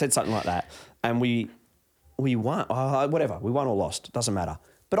ended up, I said something like that, and we won. Whatever. We won or lost. Doesn't matter.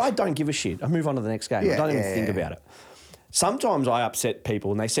 But I don't give a shit. I move on to the next game. I Yeah, don't even yeah, think yeah. about it. Sometimes I upset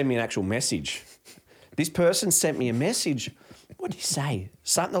people and they send me an actual message. This person sent me a message. What did he say?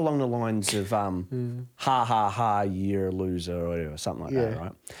 Something along the lines of, ha, ha, ha, you're a loser or whatever, something like that,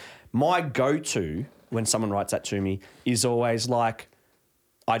 right? My go-to when someone writes that to me is always like,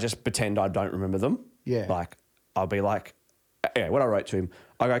 I just pretend I don't remember them. Yeah. Like, I'll be like, yeah, what I wrote to him,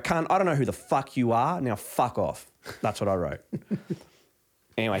 I go, cunt, I don't know who the fuck you are. Now fuck off. That's what I wrote.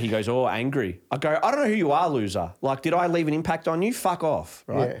 Anyway, he goes, oh, angry. I go, I don't know who you are, loser. Like, did I leave an impact on you? Fuck off,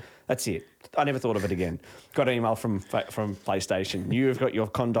 right? Yeah. That's it. I never thought of it again. Got an email from PlayStation. You've got your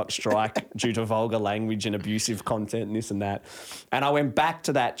conduct strike due to vulgar language and abusive content and this and that. And I went back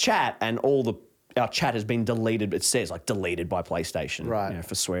to that chat and our chat has been deleted. It says like deleted by PlayStation, right?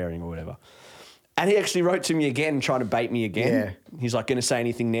 For swearing or whatever. And he actually wrote to me again, trying to bait me again. Yeah. He's like, going to say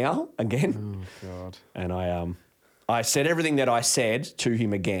anything now again? Oh God. And I said everything that I said to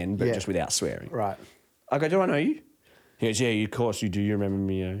him again, but just without swearing. Right. I go, do I know you? He goes, yeah, of course you do. You remember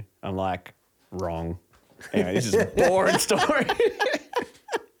me? I'm like, wrong. Anyway, this is a boring story.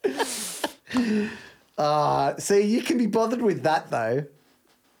 See, you can be bothered with that though.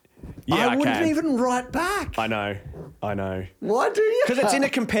 Yeah, I wouldn't even write back. I know. Why do you? Because it's in a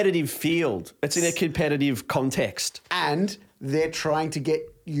competitive field. It's in a competitive context. And they're trying to get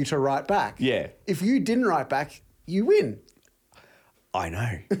you to write back. Yeah. If you didn't write back, you win. I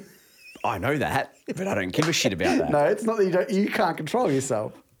know. I know that, but I don't give a shit about that. No, it's not that you can't control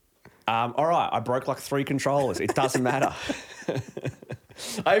yourself. All right, I broke like 3 controllers. It doesn't matter.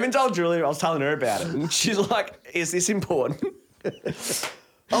 I even told Julia, I was telling her about it, and she's like, is this important?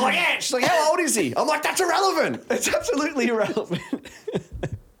 I'm like, yeah. She's like, how old is he? I'm like, that's irrelevant. It's absolutely irrelevant.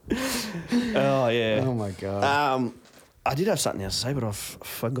 Oh, yeah. Oh, my God. I did have something else to say, but I've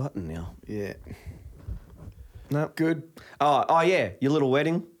forgotten now. Yeah. No. Good. Oh, yeah, your little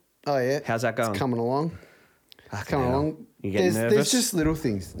wedding. Oh, yeah. How's that going? It's coming along. Coming along. You getting nervous? There's just little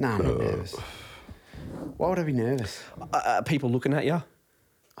things. No, I'm not nervous. Why would I be nervous? People looking at you?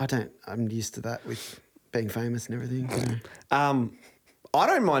 I'm used to that with being famous and everything. You know. I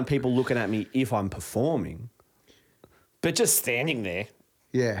don't mind people looking at me if I'm performing, but just standing there.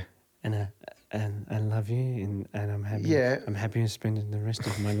 Yeah. And I love you, and I'm happy. Yeah. I'm happy to spend the rest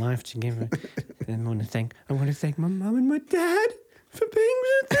of my life together. And I want to thank my mum and my dad for being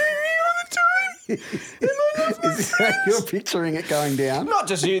there all the time. And I love my Is that you're picturing it going down? Not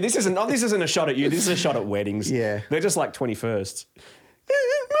just you. This isn't a shot at you. This is a shot at weddings. Yeah. They're just like 21st. My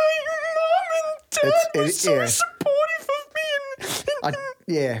mum and dad were so supportive of me.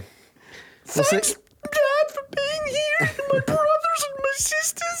 Yeah. Thanks, Dad, for being here. And my brothers and my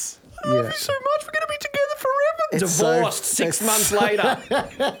sisters. I love you so much. We're going to be together forever. It's divorced 6 months later.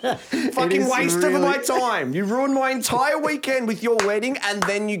 Fucking waste of my time. You ruined my entire weekend with your wedding and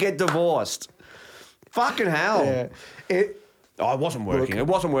then you get divorced. Fucking hell. Yeah. It wasn't working. It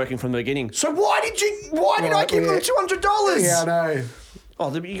wasn't working from the beginning. So why did I give them $200? Yeah, I know.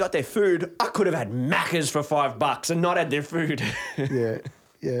 Oh, you got their food. I could have had Macca's for $5 and not had their food. Yeah.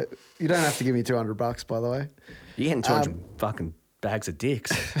 You don't have to give me $200, by the way. You're getting 200 fucking bags of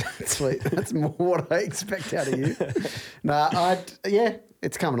dicks. Sweet. That's more what I expect out of you.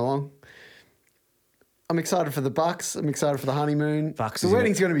 It's coming along. I'm excited for the Bucks. I'm excited for the honeymoon. The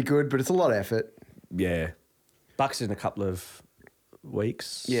wedding's going to be good, but it's a lot of effort. Yeah. Bucks in a couple of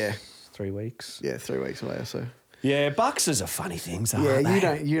weeks. Yeah. 3 weeks. Yeah, 3 weeks away or so. Yeah, Bucks is a funny thing.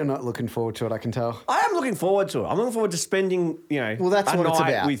 You're not looking forward to it, I can tell. I am looking forward to it. I'm looking forward to spending, that's a what it's night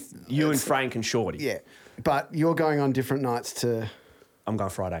about. with you and Frank and Shorty. Yeah. But you're going on different nights to... I'm going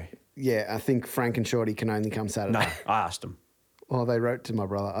Friday. Yeah, I think Frank and Shorty can only come Saturday. No, I asked them. Well, they wrote to my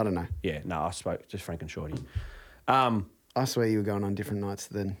brother. I don't know. Yeah, no, I spoke to Frank and Shorty. I swear you were going on different nights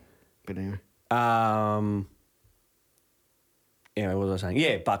then. But anyway. Yeah, what was I saying?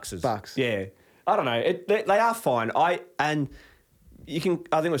 Yeah, Bucks. Yeah. I don't know. They are fine. I think we've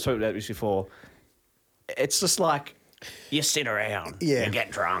talked about this before. It's just like you sit around, you get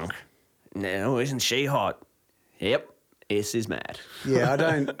drunk. No, isn't she hot? Yep, S is mad.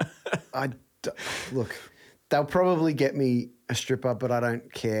 Yeah, look, they'll probably get me a stripper, but I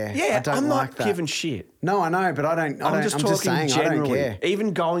don't care. Yeah, I'm not giving shit. No, I know, but I'm just saying, generally. I don't care.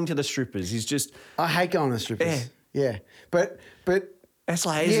 Even going to the strippers is just... I hate going to strippers. Yeah. But it's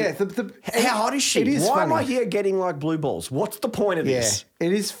like, how hot is she? It is Why funny. am I here getting like blue balls? What's the point of this?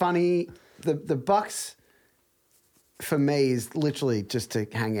 It is funny. The Bucks, for me, is literally just to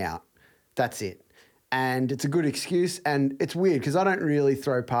hang out. That's it. And it's a good excuse. And it's weird because I don't really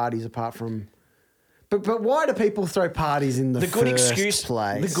throw parties apart from But why do people throw parties in the good first excuse,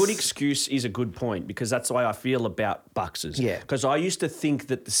 place? The good excuse is a good point because that's the way I feel about Buxers. Yeah. Because I used to think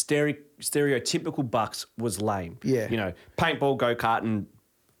that the stereotypical Bucks was lame. Yeah. You know, paintball, go-kart and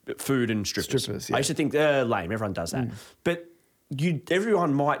food and strippers. Yeah. I used to think they're lame. Everyone does that. But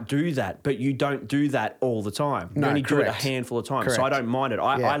everyone might do that, but you don't do that all the time. You only do it a handful of times. So I don't mind it.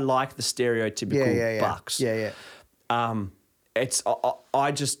 I like the stereotypical Bucks. Yeah. I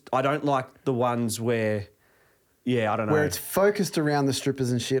don't like the ones where, I don't know. Where it's focused around the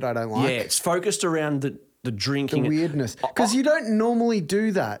strippers and shit, I don't like. Yeah, it's focused around the drinking. The weirdness. Because you don't normally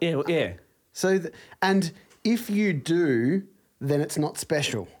do that. Yeah. So, and if you do, then it's not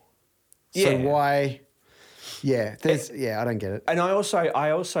special. So why? Yeah, I don't get it. And I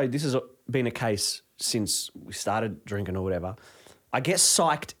also, this has been a case since we started drinking or whatever. I get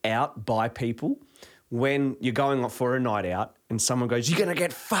psyched out by people when you're going off for a night out and someone goes, "You're going to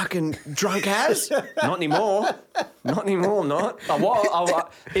get fucking drunk as?" Not anymore. Not anymore, I'm not.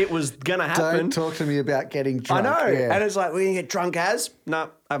 It was going to happen. Don't talk to me about getting drunk. I know. Yeah. And it's like, we're going to get drunk as? No,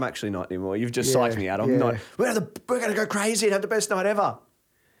 I'm actually not anymore. You've just psyched me out. I'm not. We're going to go crazy and have the best night ever.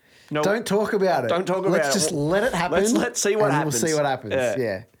 No, don't talk about it. Don't talk about it. Let's just let it happen. Let's see what happens. We'll see what happens.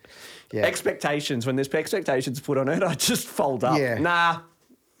 Yeah. Expectations. When there's expectations put on it, I just fold up. Yeah. Nah.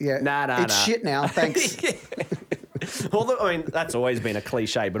 Yeah. Nah. It's shit now. Thanks. That's always been a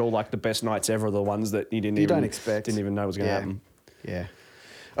cliche, but all like the best nights ever are the ones that you don't expect. Didn't even know was going to happen. Yeah.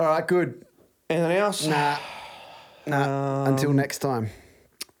 All right. Good. Anything else? Nah. Until next time.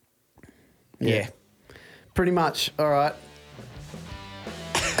 Yeah. Pretty much. All right.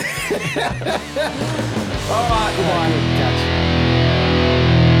 All right. Goodbye. Catch.